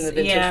colors, and the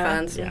vintage yeah.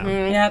 fonts. Yeah.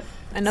 Mhm. Yep.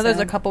 I know there's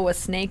So- a couple with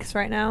snakes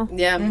right now.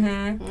 Yeah.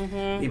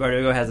 Mm-hmm. Lee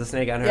Bardugo has a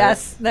snake on her.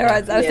 Yes, there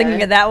was. I was Yeah.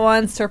 thinking of that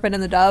one, Serpent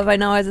and the Dove. I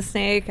know has a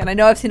snake, and I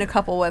know I've seen a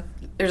couple with.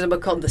 There's a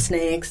book called The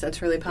Snakes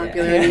that's really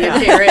popular Yeah. in the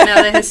UK right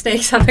now that has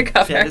snakes on the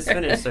cover. Yeah, I just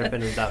finished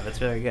Serpent and Dove. It's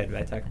very good.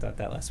 I talked about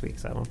that last week,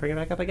 so I won't bring it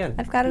back up again.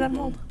 I've got it on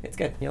hold It's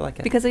good. You'll like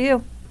it. because of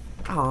you.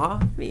 Aw,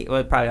 me.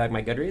 Well, probably like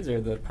my Goodreads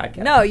or the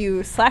podcast. No,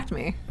 you slacked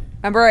me.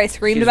 Remember I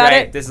screamed She's about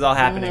right. it? This is all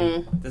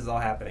happening. This is all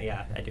happening.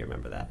 Yeah, I do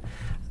remember that.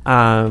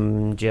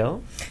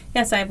 Jill?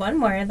 Yes, I have one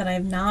more that I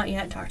have not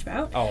yet talked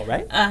about. All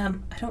right. I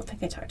don't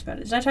think I talked about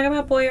it. Did I talk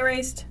about Boy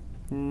Erased?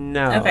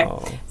 No.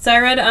 Okay. So I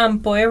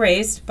read Boy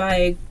Erased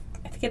by,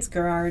 I think it's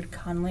Gerard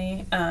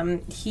Conley.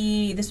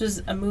 This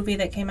was a movie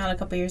that came out a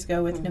couple years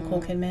ago with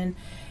Nicole Kidman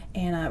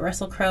and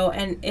Russell Crowe,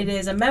 and it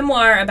is a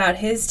memoir about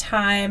his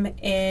time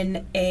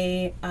in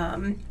a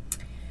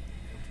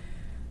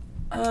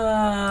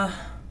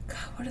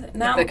what are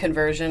they? The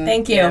conversion.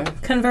 Thank you. Yeah.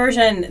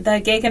 Conversion, the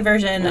gay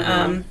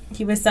conversion.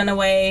 He was sent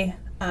away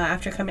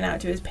after coming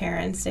out to his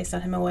parents. They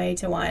sent him away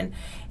to one.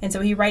 And so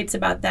he writes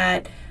about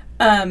that.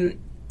 And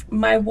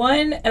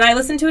I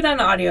listened to it on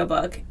an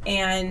audiobook,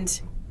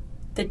 and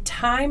the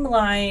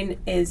timeline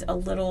is a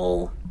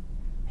little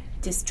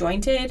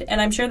disjointed, and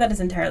I'm sure that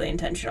is entirely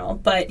intentional,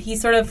 but he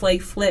sort of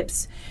like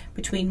flips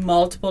between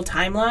multiple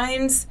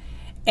timelines,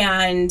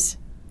 and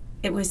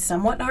it was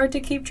somewhat hard to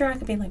keep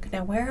track of being like,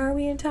 now where are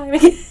we in time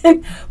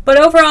again?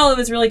 But overall it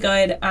was really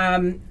good,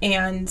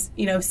 and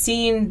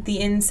seeing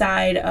the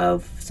inside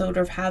of sort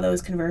of how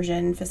those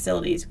conversion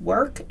facilities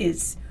work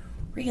is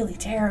really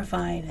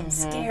terrifying and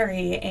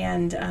scary,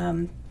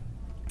 and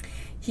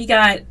he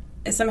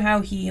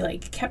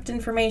kept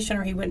information,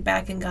 or he went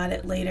back and got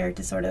it later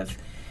to sort of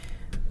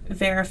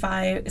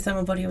verify some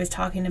of what he was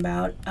talking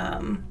about.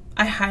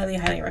 I highly,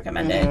 highly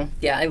recommend it.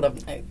 Yeah, I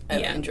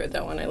Yeah. enjoyed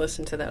that one. I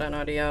listened to that on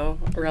audio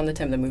around the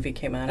time the movie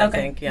came out, Okay.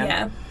 I think.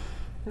 Yeah.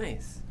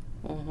 Nice.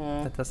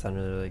 That does sound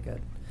really, really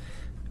good.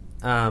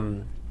 I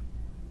don't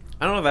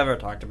know if I've ever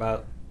talked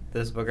about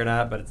this book or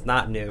not, but it's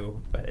not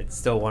new, but it's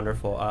still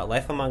wonderful.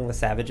 Life Among the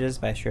Savages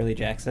by Shirley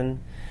Jackson.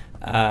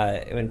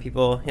 When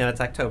people,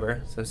 it's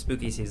October, so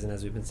spooky season,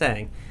 as we've been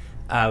saying.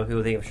 When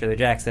people think of Shirley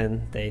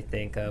Jackson, they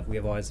think of We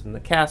Have Always Been in the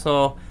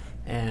Castle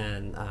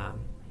and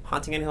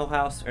Haunting in Hill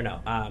House, or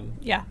no?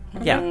 Yeah.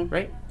 Yeah,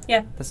 right?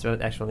 Yeah. That's the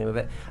actual name of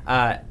it.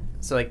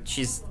 So like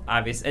she's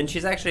obvious, and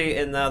she's actually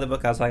in the other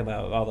book I was talking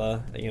about, all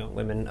the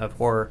women of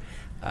horror.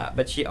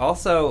 But she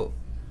also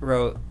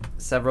wrote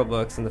several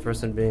books, and the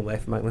first one being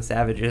Life Among the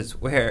Savages,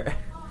 where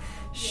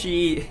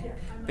she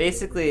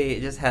basically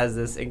just has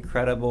this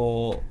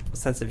incredible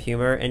sense of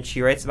humor, and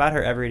she writes about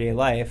her everyday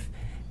life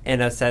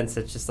in a sense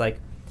that's just like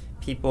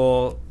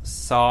people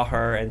saw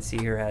her and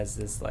see her as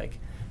this like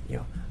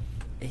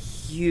a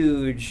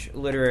huge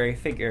literary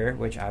figure,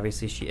 which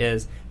obviously she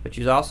is, but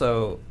she's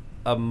also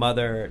a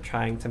mother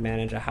trying to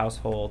manage a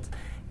household,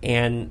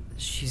 and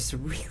she's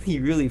really,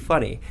 really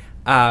funny.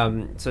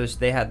 So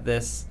they had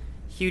this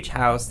huge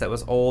house that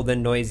was old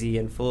and noisy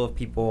and full of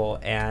people,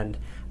 and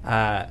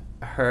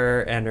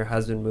her and her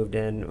husband moved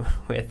in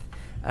with,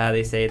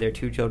 they say, their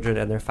 2 children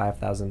and their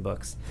 5,000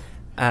 books.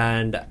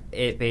 And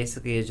it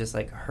basically is just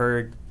like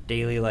her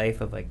daily life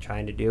of like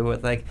trying to deal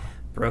with like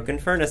broken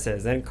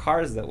furnaces and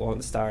cars that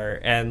won't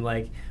start and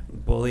like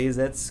bullies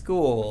at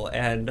school,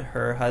 and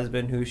her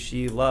husband, who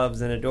she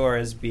loves and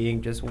adores,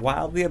 being just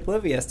wildly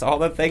oblivious to all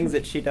the things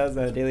that she does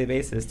on a daily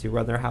basis to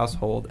run their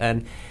household.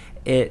 And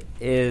it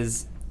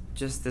is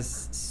just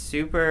this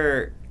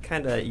super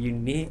kind of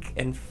unique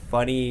and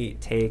funny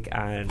take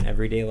on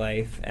everyday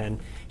life. And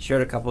she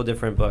wrote a couple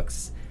different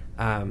books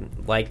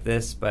like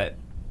this, but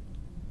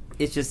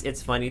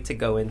it's funny to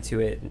go into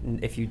it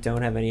if you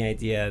don't have any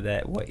idea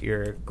that what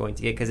you're going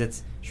to get, because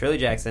it's Shirley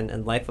Jackson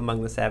and Life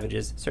Among the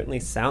Savages.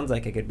 Certainly sounds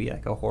like it could be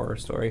like a horror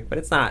story, but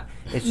it's not.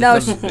 It's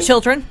just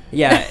Children.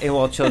 Yeah,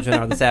 well, children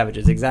are the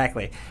savages,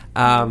 exactly.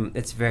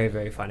 It's very,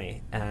 very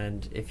funny,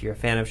 and if you're a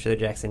fan of Shirley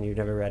Jackson, you've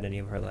never read any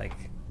of her like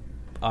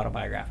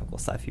autobiographical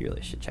stuff, you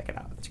really should check it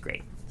out. It's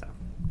great. So,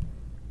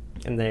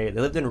 and they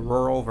lived in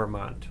rural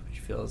Vermont, which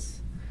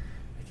feels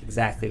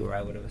exactly where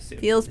I would have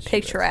assumed. Feels that she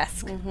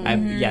picturesque.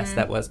 lives. Yes,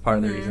 that was part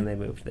of the reason they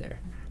moved there.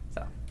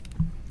 So,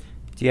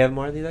 do you have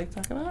more that you'd like to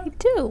talk about? I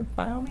do.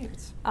 By all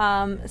means.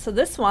 So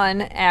this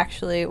one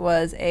actually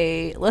was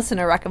a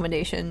listener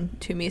recommendation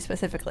to me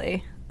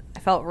specifically. I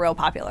felt real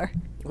popular.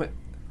 What?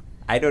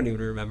 I don't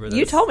even remember this.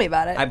 You told me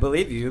about it. I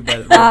believe you,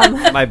 but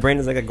my brain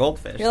is like a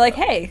goldfish. You're like,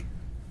 hey.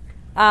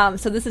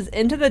 So this is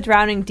Into the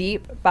Drowning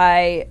Deep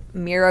by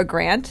Mira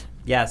Grant.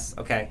 Yes,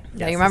 okay.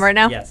 Yeah, you remember it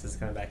now? Yes, it's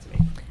coming back to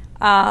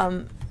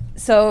me.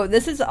 So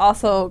this is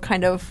also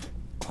kind of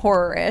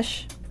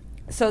horror-ish.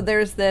 So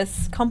there's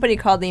this company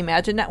called the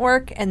Imagine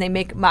Network, and they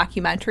make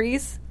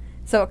mockumentaries.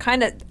 So it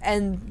kind of,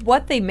 and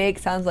what they make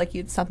sounds like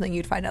something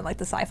you'd find on like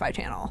the Sci-Fi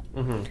Channel,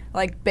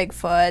 like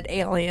Bigfoot,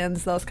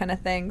 aliens, those kind of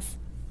things.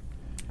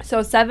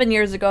 So 7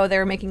 years ago, they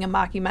were making a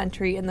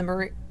mockumentary in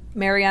the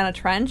Mariana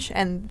Trench,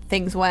 and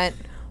things went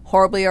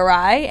horribly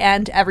awry,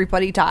 and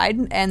everybody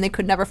died, and they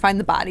could never find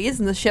the bodies,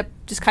 and the ship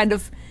just kind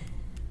of,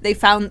 they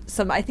found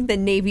some, I think the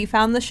Navy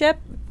found the ship,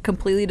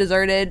 completely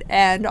deserted,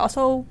 and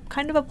also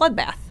kind of a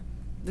bloodbath.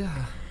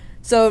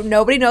 So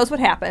nobody knows what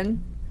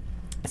happened.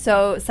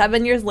 So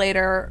 7 years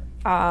later,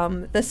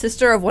 the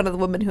sister of one of the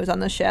women who was on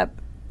the ship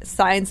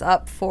signs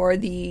up for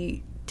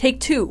the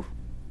take two,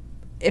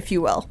 if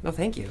you will. No,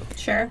 thank you.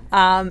 Sure.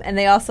 And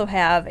they also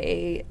have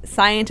a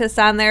scientist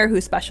on there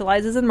who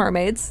specializes in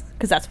mermaids,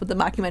 because that's what the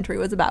mockumentary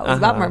was about. It was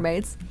about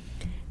mermaids.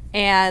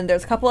 And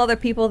there's a couple other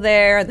people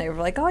there, and they were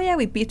like, oh, yeah,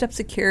 we beefed up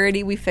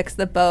security, we fixed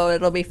the boat,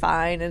 it'll be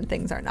fine, and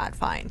things are not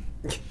fine.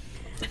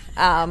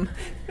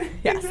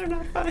 Yes. Things are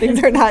not fine.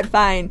 Things are not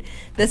fine.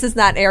 This is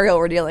not Ariel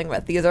we're dealing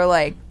with. These are,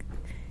 like,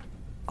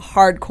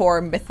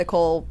 hardcore,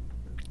 mythical,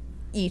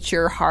 eat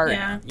your heart,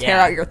 tear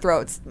out your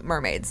throats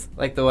mermaids.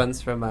 Like the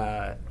ones from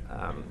at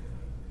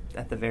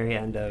the very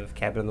end of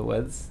Cabin in the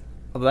Woods.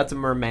 Although that's a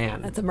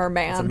merman. That's a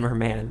merman. That's a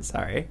merman,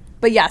 sorry.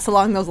 But yes,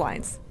 along those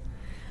lines.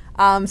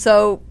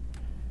 So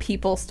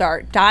people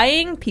start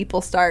dying,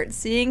 people start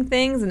seeing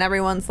things, and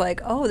everyone's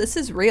like, oh, this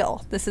is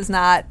real. This is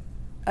not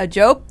a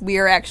joke. We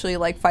are actually,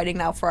 like, fighting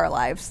now for our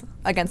lives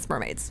against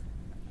mermaids.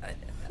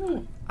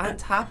 On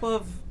top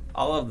of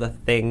all of the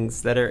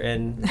things that are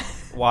in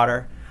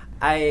water,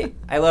 I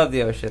love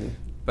the ocean,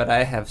 but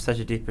I have such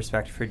a deep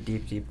respect for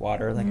deep, deep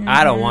water. Like,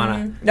 I don't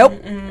want to. Nope.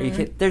 Are you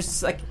kidding?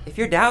 There's, like, if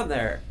you're down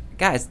there,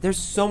 guys, there's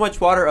so much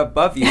water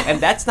above you, and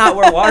that's not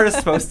where water is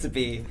supposed to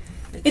be.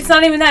 It's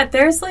not even that.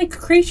 There's, like,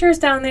 creatures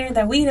down there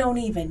that we don't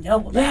even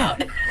know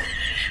about. And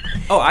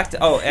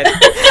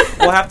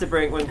we'll have to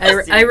bring when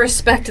I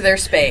respect their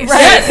space.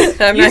 Right.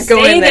 I'm You not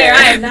going stay there.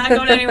 I am not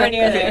going anywhere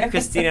near there.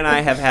 Christine and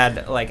I have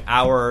had like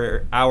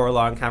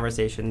hour-long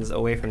conversations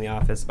away from the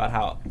office about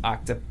how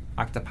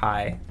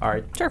octopi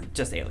are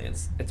just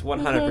aliens. It's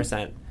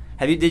 100%.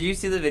 Did you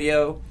see the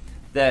video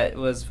that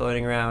was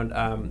floating around?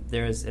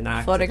 There was an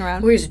octopus Floating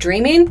around. Where he's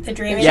dreaming? The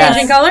dreaming. Yes.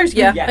 Changing colors?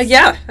 Yeah.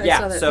 Yes. I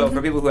saw that. So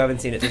for people who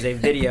haven't seen it, there's a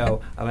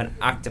video of an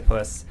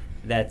octopus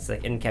that's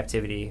like in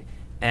captivity,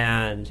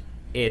 and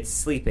it's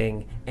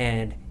sleeping,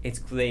 and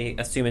they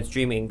assume it's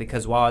dreaming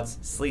because while it's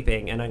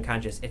sleeping and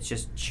unconscious, it's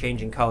just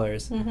changing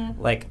colors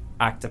like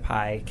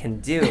octopi can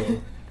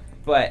do.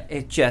 But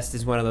it just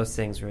is one of those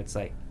things where it's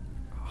like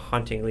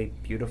hauntingly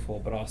beautiful,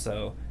 but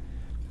also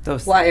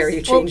those Why things. are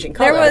you changing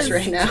Well, there colors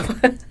was- right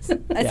now?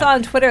 I saw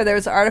on Twitter there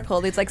was an article.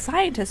 These like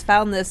scientists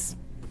found this.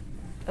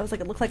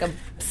 It looked like a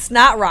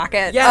snot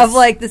rocket Yes. of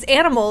like this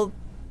animal.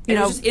 And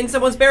it was just in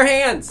someone's bare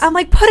hands. I'm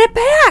like, put it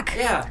back.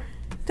 Yeah.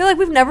 They're like,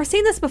 we've never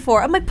seen this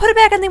before. I'm like, put it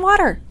back in the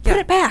water. Put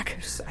it back.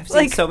 I've seen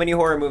Like- so many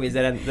horror movies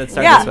that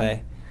start Yeah. this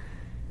way.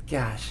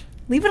 Gosh.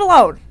 Leave it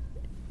alone.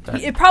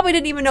 Sorry. It probably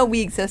didn't even know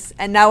we exist,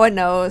 and now it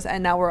knows,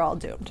 and now we're all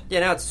doomed. Yeah,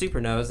 now it's super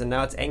nose, and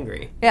now it's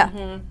angry. Yeah.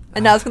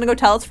 And now it's going to go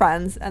tell its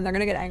friends, and they're going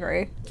to get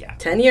angry. Yeah.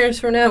 10 years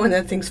from now, when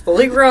that thing's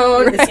fully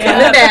grown, it's Yeah.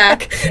 coming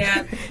back.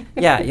 Yeah.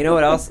 Yeah, you know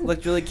what else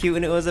looked really cute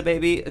when it was a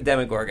baby?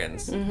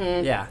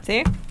 Demogorgons. Yeah.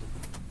 See?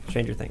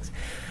 Stranger Things.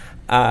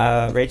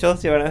 Rachel,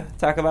 do you want to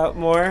talk about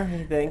more,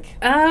 you think?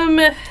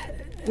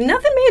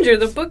 Nothing major.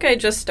 The book I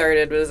just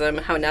started was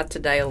How Not to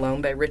Die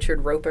Alone by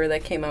Richard Roper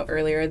that came out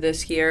earlier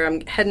this year.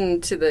 I'm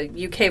heading to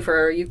the UK for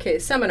our UK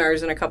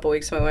seminars in a couple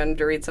weeks, so I wanted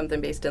to read something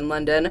based in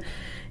London.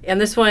 And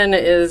this one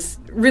is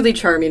really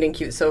charming and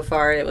cute so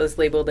far. It was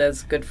labeled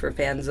as good for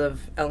fans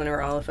of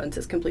Eleanor Oliphant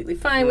is Completely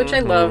Fine, which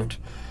I loved.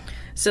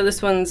 So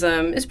this one's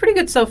is pretty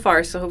good so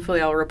far, so hopefully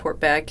I'll report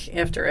back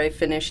after I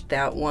finish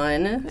that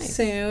one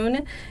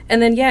soon.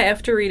 And then,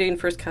 after reading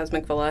First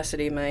Cosmic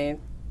Velocity, my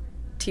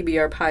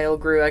TBR pile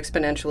grew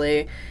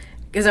exponentially.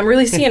 because I'm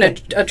really seeing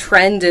a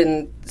trend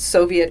in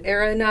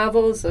Soviet-era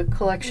novels. A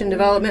collection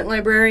development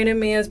librarian in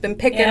me has been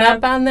picking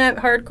up on that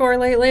hardcore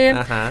lately.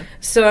 Uh-huh.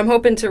 So I'm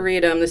hoping to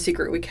read The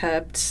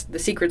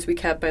Secrets We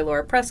Kept by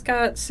Laura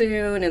Prescott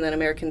soon, and then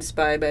American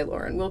Spy by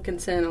Lauren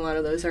Wilkinson. A lot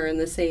of those are in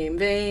the same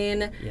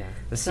vein. Yeah,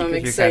 The So I'm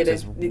Secrets You Kept excited.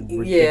 is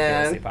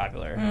ridiculously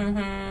popular.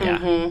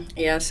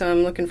 Yeah, so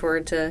I'm looking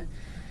forward to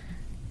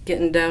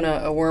getting down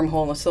a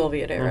wormhole in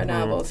Soviet-era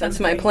novels.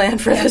 That's my plan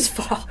for this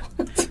fall.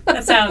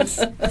 That sounds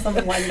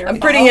wonderful. I'm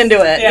pretty into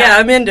it. Yeah,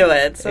 I'm into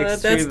it. So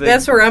Extremely.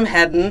 that's where I'm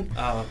heading.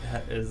 Oh,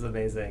 that is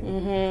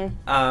amazing.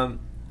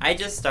 I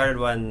just started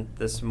one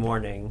this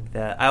morning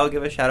that I will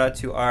give a shout out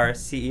to our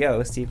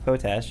CEO, Steve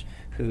Potash,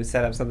 who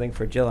set up something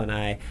for Jill and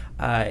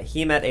I.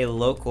 He met a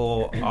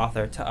local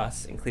author to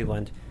us in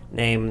Cleveland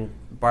named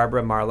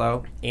Barbara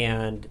Marlowe,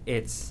 and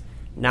it's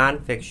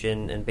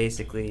nonfiction, and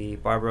basically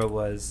Barbara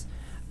was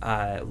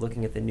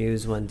looking at the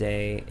news one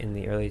day in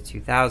the early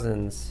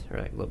 2000s, or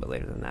like a little bit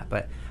later than that,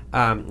 but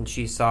and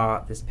she saw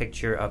this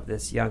picture of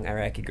this young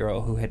Iraqi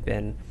girl who had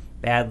been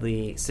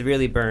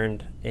severely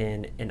burned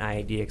in an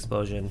IED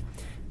explosion,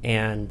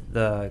 and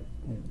the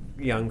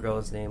young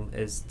girl's name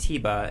is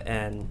Tiba,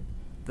 and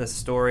the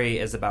story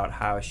is about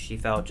how she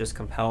felt just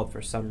compelled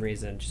for some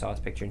reason. She saw this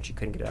picture and she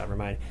couldn't get it out of her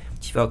mind.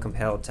 She felt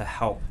compelled to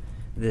help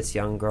this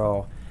young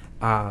girl,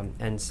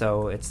 and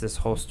so it's this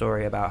whole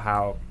story about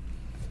how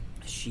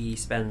she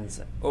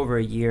spends over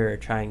a year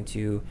trying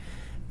to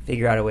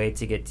figure out a way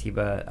to get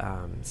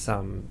Tiba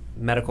some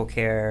medical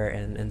care,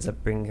 and ends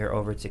up bringing her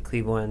over to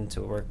Cleveland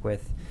to work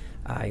with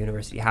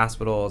university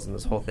hospitals and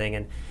this whole thing.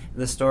 And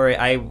the story,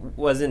 I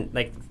wasn't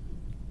like,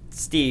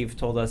 Steve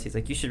told us, he's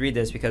like, you should read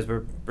this because we're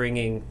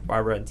bringing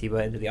Barbara and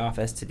Tiba into the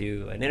office to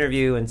do an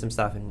interview and some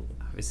stuff, and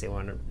obviously I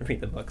wanted to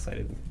read the book, so I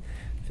didn't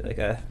feel like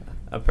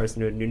a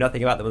person who knew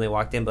nothing about them when they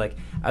walked in. But like,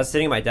 I was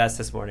sitting at my desk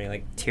this morning,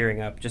 like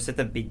tearing up just at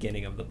the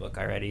beginning of the book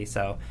already.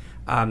 So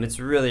it's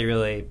really,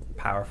 really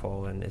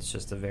powerful, and it's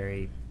just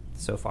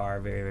so far,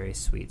 very, very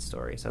sweet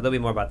story. So there'll be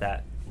more about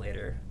that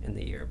later in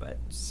the year, but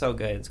so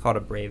good. It's called A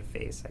Brave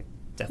Face. I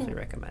definitely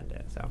recommend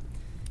it. So, and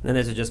then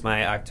there's just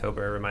my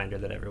October reminder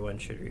that everyone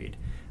should read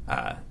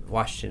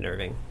Washington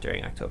Irving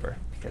during October,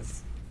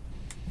 because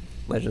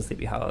Legend of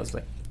Sleepy Hollow is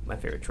like my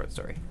favorite short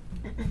story.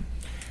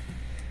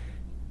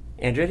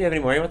 Andrea, do you have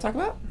any more you want to talk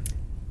about?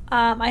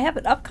 I have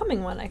an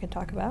upcoming one I can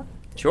talk about.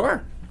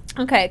 Sure.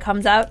 Okay, it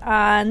comes out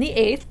on the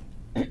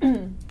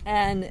 8th,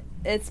 and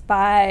it's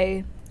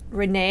by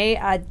Renee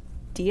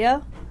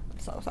Adia. I'm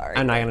so sorry.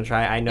 I'm not going to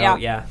try. I know,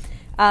 yeah.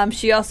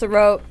 She also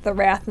wrote The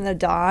Wrath and the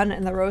Dawn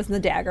and The Rose and the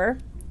Dagger.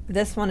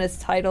 This one is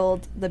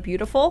titled The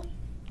Beautiful.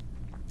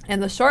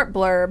 And the short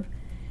blurb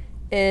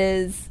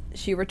is,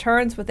 she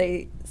returns with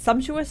a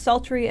sumptuous,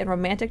 sultry, and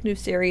romantic new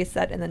series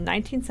set in the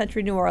 19th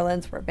century New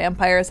Orleans where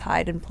vampires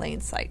hide in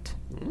plain sight.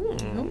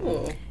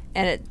 Ooh.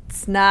 And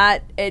it's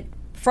not,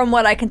 from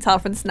what I can tell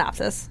from the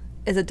synopsis,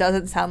 is it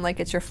doesn't sound like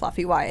it's your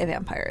fluffy YA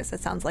vampires.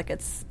 It sounds like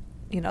it's,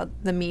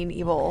 the mean,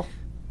 evil.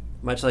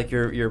 Much like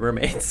your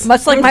mermaids.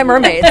 Much like my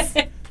mermaids.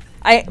 Maybe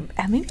I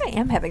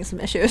am having some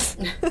issues.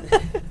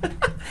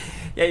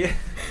 Yeah.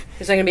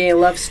 There's not going to be any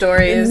love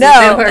stories. No.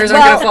 Vampires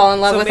aren't going to fall in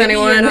love So with maybe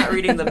anyone. you're not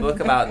reading the book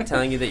about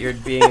telling you that you're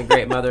being a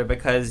great mother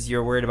because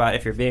you're worried about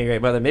if you're being a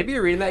great mother. Maybe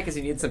you're reading that because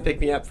you need some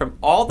pick-me-up from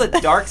all the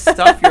dark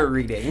stuff you're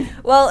reading.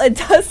 Well, it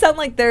does sound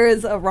like there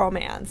is a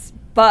romance,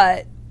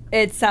 but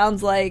it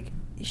sounds like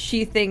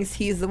she thinks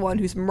he's the one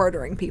who's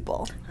murdering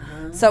people.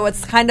 So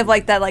it's kind of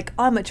like that, like,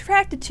 oh, I'm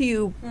attracted to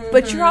you,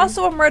 but you're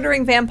also a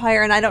murdering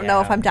vampire, and I don't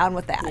know if I'm down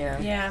with that.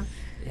 Yeah.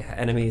 Yeah,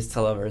 enemies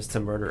to lovers to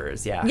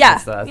murderers. Yeah. Yeah,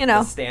 It's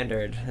the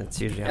standard. It's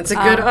usually It's a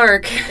good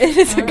arc. It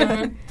is a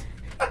good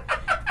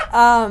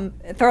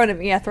throw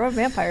in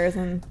vampires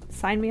and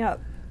sign me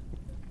up.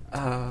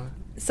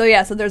 So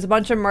there's a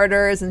bunch of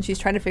murders, and she's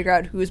trying to figure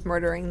out who's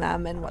murdering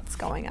them and what's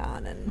going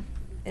on, and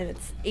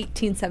it's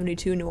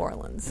 1872 New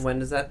Orleans. When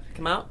does that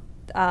come out?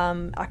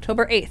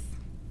 October 8th.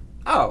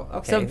 Oh,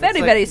 okay. So That's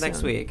very, very next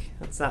soon. week.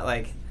 It's not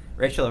like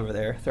Rachel over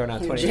there throwing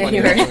out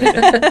 2020.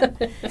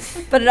 January.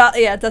 But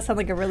it does sound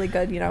like a really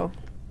good,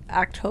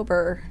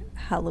 October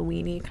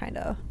Halloween-y kind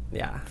of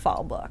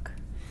fall book.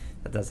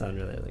 That does sound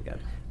really, really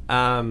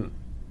good.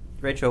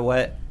 Rachel,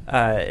 what,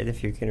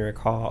 if you can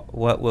recall,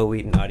 what Will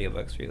Wheaton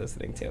audiobooks were you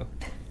listening to?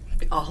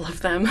 All of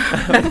them,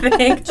 I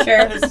think.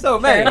 Sure. There's so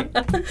many.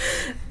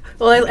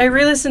 Well, I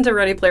re-listened to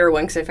Ready Player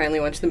One because I finally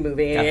watched the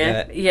movie.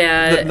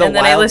 Yeah. And then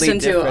I listened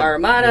to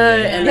Armada,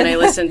 and then I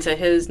listened to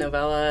his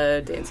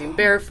novella Dancing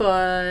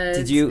Barefoot,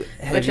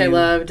 which I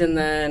loved, and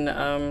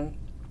then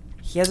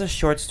he has a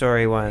short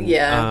story one.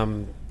 Yeah.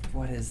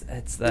 What is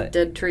it's the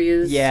Dead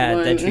Trees? Yeah,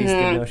 one. Dead Trees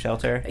Give No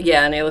Shelter.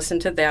 Yeah, and I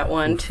listened to that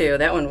one too.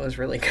 That one was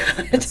really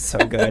good. That's so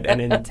good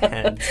and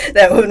intense.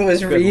 That one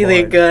was really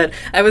Lord. good.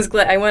 I was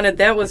glad.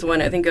 That was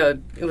one. I think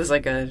it was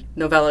like a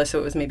novella, so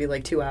it was maybe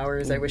like 2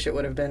 hours. I wish it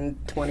would have been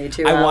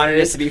 22 hours. I wanted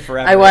it to be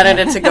forever. I wanted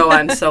it to go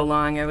on so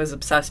long. I was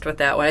obsessed with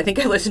that one. I think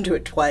I listened to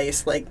it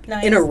twice,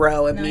 in a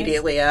row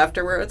immediately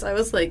afterwards. I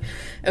was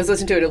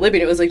listening to it at Libby,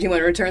 and it was like, do you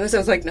want to return this? I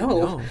was like,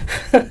 no.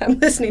 I'm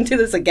listening to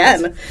this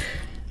again.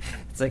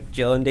 like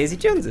Jill and Daisy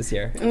Jones this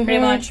year. Pretty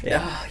much.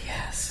 Yeah. Oh,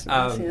 yes.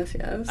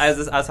 Yes. I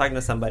was talking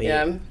to somebody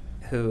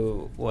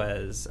who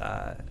was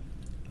a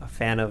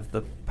fan of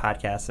the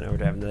podcast and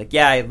Overdrive, and they're like,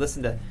 yeah, I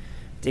listened to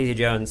Daisy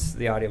Jones,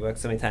 the audiobook,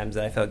 so many times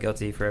that I felt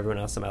guilty for everyone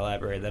else in my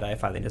library that I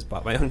finally just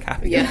bought my own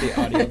copy of the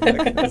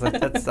audiobook. I was like,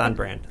 that's on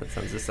brand. That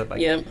sounds just like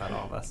about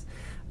all of us.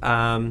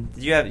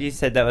 You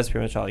said that was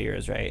pretty much all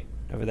yours, right,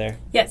 over there?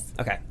 Yes.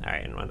 Okay. All right.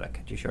 I didn't want to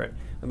cut you short.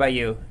 What about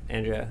you,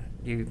 Andrea?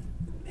 You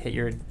hit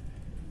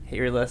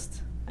your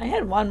list? I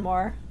had one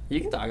more.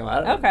 You can talk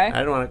about it. Okay. I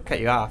didn't want to cut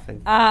you off.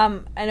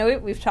 I know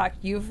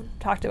you've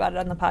talked about it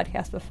on the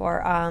podcast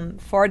before.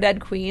 Four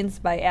Dead Queens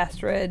by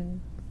Astrid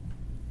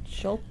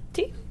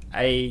Schulte.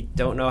 I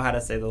don't know how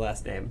to say the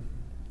last name.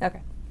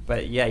 Okay.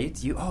 But yeah,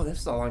 you oh, this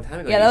was a long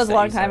time ago. Yeah, that was a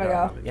long time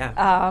ago. Yeah.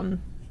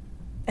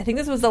 I think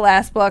this was the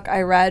last book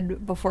I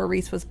read before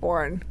Reese was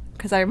born,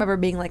 because I remember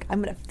being like,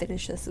 I'm going to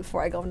finish this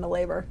before I go into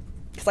labor,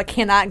 because I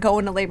cannot go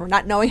into labor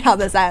not knowing how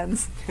this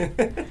ends.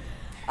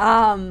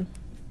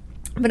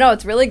 But no,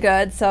 it's really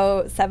good.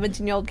 So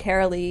 17-year-old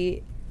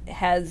Carolee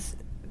has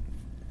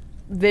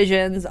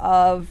visions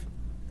of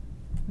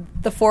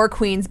the four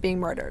queens being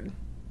murdered.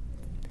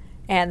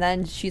 And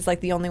then she's like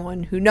the only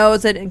one who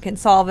knows it and can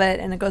solve it.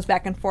 And it goes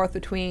back and forth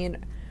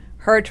between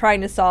her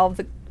trying to solve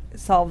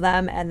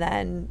them and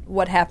then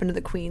what happened to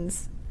the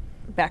queens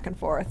back and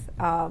forth.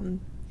 And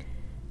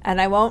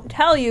I won't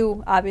tell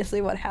you, obviously,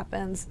 what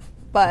happens.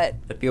 But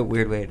that'd be a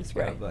weird way to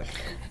describe a book.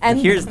 And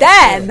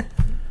then,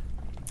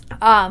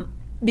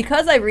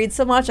 because I read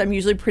so much, I'm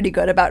usually pretty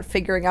good about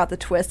figuring out the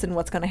twist and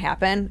what's going to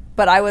happen.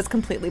 But I was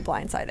completely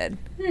blindsided.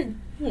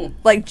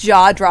 Like,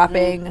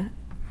 jaw-dropping.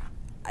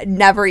 I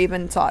never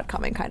even saw it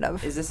coming, kind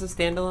of. Is this a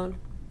standalone?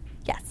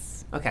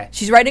 Yes. Okay.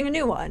 She's writing a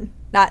new one.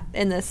 Not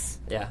in this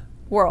Yeah.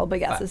 world, but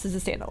yes, this is a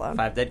standalone.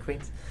 5 Dead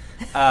Queens.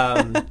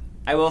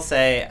 I will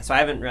say, so I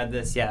haven't read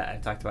this yet.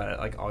 I've talked about it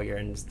like all year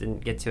and just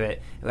didn't get to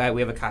it.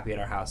 We have a copy at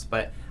our house.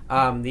 But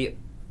the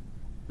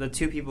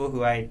two people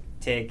who I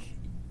take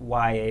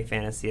YA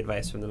fantasy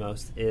advice from the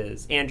most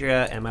is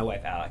Andrea and my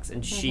wife Alex,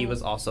 and she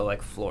was also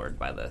like floored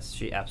by this.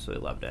 She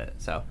absolutely loved it.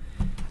 So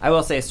I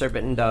will say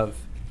Serpent and Dove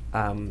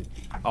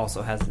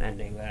also has an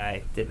ending that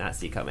I did not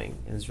see coming,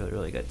 and it's really,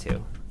 really good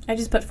too. I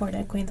just put 4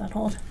 Dead Queens on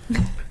hold.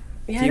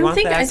 Yeah, I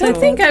don't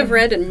think I've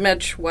read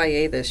much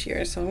YA this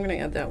year, so I'm going to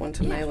add that one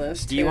to my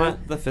list. Do you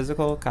want the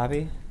physical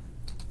copy?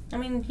 I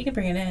mean, you can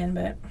bring it in,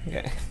 but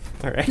Okay,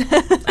 all right.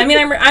 I mean,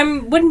 I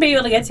wouldn't be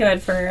able to get to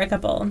it for a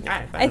couple.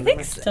 I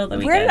think Till the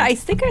where did weekend. I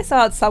think I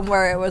saw it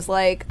somewhere. It was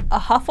like a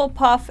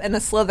Hufflepuff and a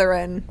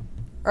Slytherin,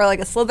 or like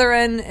a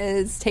Slytherin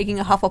is taking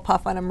a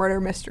Hufflepuff on a murder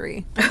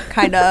mystery,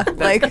 kind of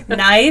like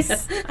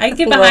Nice. I can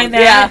get behind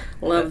that.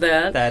 Yeah. Love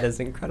that. That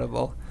is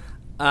incredible.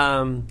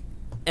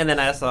 And then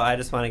I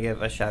just want to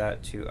give a shout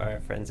out to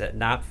our friends at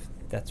Knopf.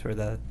 That's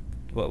where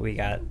what we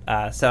got.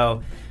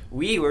 So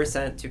we were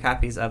sent 2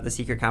 copies of The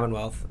Secret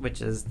Commonwealth,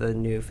 which is the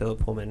new Philip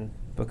Pullman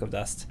Book of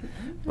Dust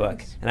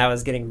book. And I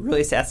was getting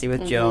really sassy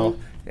with Jill.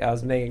 I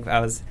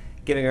was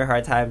giving her a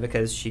hard time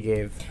because she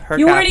gave her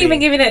You copy. weren't even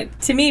giving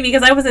it to me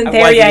because I wasn't I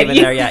there wasn't yet. even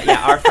there yet.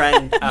 Yeah, our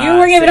friend You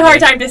were giving a hard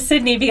Sydney. time to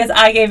Sydney because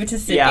I gave it to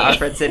Sydney. Yeah, our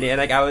friend Sydney. And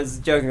like I was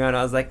joking around.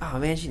 I was like, "Oh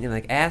man, she didn't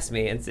like ask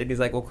me." And Sydney's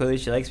like, "Well, clearly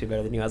she likes me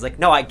better than you." I was like,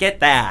 "No, I get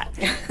that."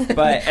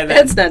 But and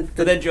then, That's not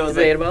so then Jill was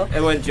like, debatable.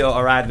 and when Jill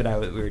arrived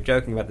and we were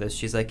joking about this,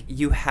 she's like,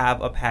 "You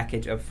have a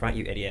package up front,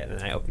 you idiot!" And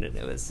then I opened it, and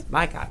it was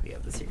my copy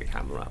of The Secret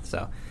Commonwealth.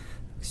 So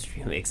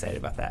extremely excited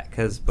about that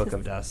because Book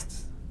of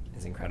Dust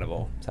is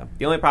incredible. So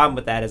the only problem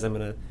with that is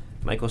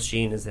Michael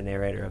Sheen is the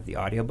narrator of the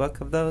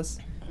audiobook of those,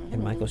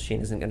 and Michael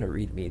Sheen isn't going to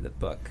read me the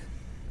book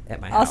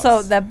at my house.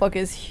 Also, that book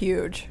is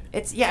huge.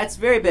 It's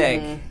very big.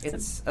 Mm-hmm.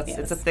 It's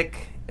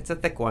a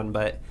thick one,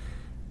 but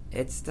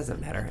it doesn't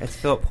matter. It's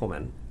Philip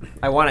Pullman.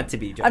 I want it to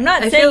be. I'm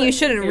not I saying feel- you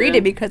shouldn't read yeah.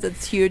 it because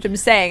it's huge. I'm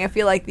saying I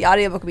feel like the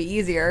audiobook would be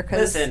easier. Cause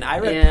Listen, I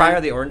read Yeah. Prior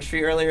to the Orange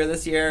Tree earlier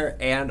this year,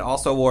 and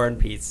also War and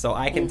Peace, so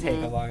I can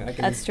take along.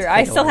 That's true.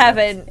 I still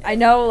haven't. I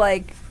know,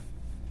 like,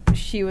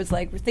 she was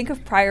like, think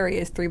of Priory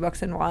as 3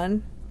 books in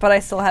one, but I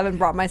still haven't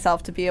brought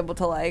myself to be able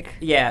to like.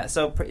 Yeah,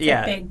 so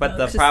big but book.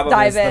 the Just problem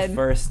is dive the in.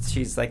 first.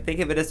 She's like, think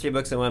of it as 3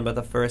 books in one, but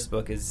the first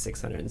book is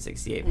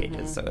 668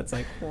 pages, so it's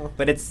like,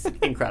 but it's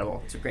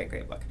incredible. It's a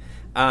great book.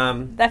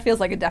 That feels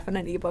like a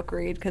definite ebook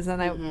read because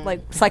then I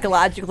like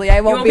psychologically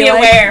I won't, won't be like,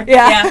 aware.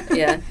 Yeah.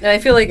 Yeah, and I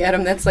feel like,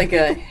 Adam, that's like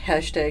a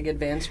hashtag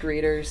advanced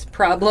readers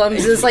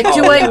problems. Is like, Oh,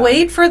 do I yeah.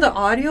 wait for the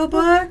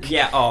audiobook?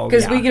 Yeah. Oh,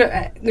 Because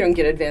yeah. we don't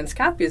get advanced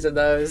copies of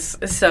those.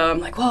 So I'm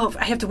like, well,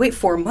 I have to wait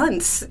 4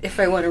 months if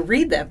I want to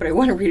read that, but I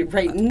want to read it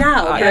right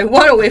now. But I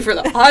want to wait for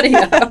the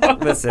audio.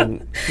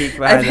 Listen, peek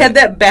behind I've had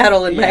that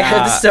battle in my Yeah.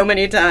 head so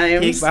many Peek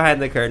times.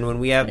 behind the curtain. When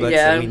we have books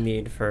Yeah. that we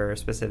need for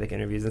specific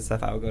interviews and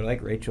stuff, I would go to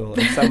like Rachel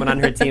or someone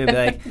on her team and be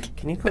like,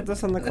 "Can you put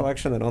this on the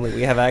collection that only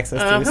we have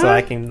access to, so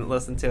I can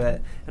listen to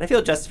it?" And I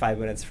feel justified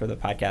when it's for the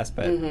podcast,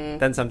 but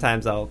then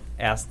sometimes I'll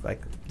ask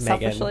like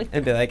Megan Selfishly.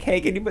 and be like,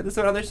 "Hey, can you put this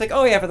one on there?" She's like,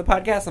 "Oh yeah, for the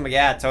podcast." I'm like,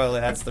 "Yeah, totally.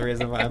 That's the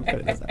reason why I'm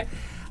putting this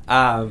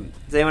up."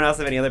 Does anyone else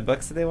have any other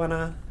books that they want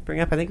to bring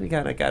up? I think we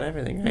kind of got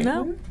everything, right?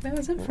 No. That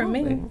was it from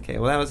me. Okay,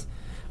 well that was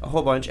a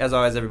whole bunch. As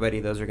always, everybody,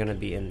 those are going to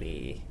be in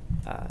the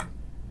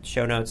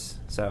show notes.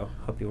 So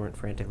hope you weren't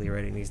frantically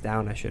writing these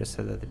down. I should have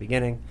said that at the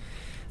beginning.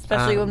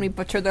 Especially when we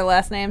butcher their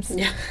last names.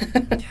 Yeah.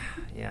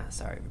 Yeah,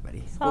 sorry,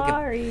 everybody.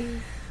 Sorry.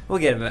 We'll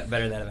get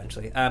better at that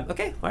eventually.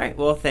 Okay, all right.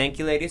 Well, thank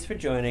you, ladies, for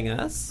joining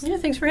us. Yeah,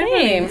 thanks for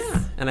having me.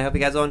 And I hope you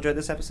guys all enjoyed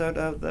this episode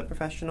of the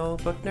Professional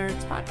Book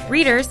Nerds podcast.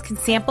 Readers can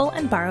sample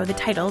and borrow the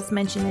titles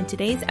mentioned in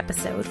today's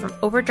episode from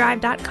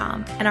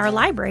Overdrive.com, and our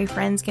library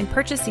friends can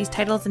purchase these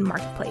titles in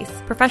Marketplace.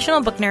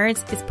 Professional Book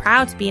Nerds is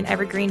proud to be an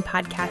Evergreen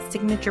Podcast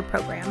signature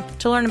program.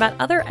 To learn about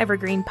other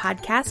Evergreen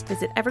podcasts,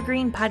 visit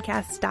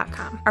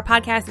evergreenpodcasts.com. Our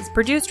podcast is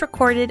produced,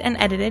 recorded, and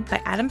edited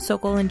by Adam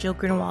Sokol and Jill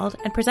Grunewald,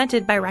 and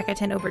presented by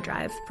Rakuten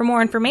Overdrive. For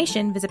more information,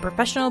 visit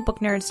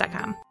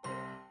professionalbooknerds.com.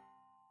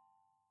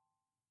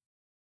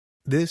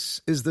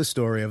 This is the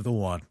story of the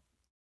one.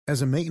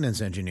 As a maintenance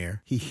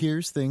engineer, he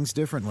hears things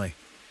differently.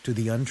 To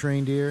the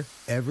untrained ear,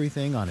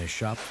 everything on his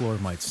shop floor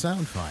might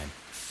sound fine,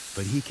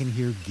 but he can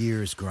hear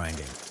gears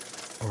grinding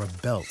or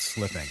a belt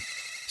slipping.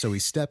 So he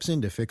steps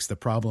in to fix the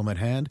problem at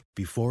hand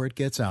before it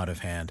gets out of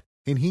hand.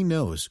 And he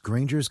knows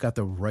Grainger's got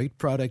the right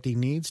product he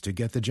needs to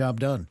get the job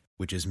done,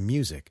 which is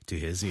music to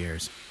his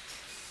ears.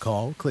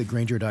 Call, click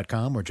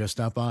Grainger.com, or just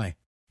stop by.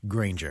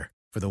 Grainger,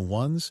 for the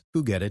ones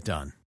who get it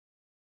done.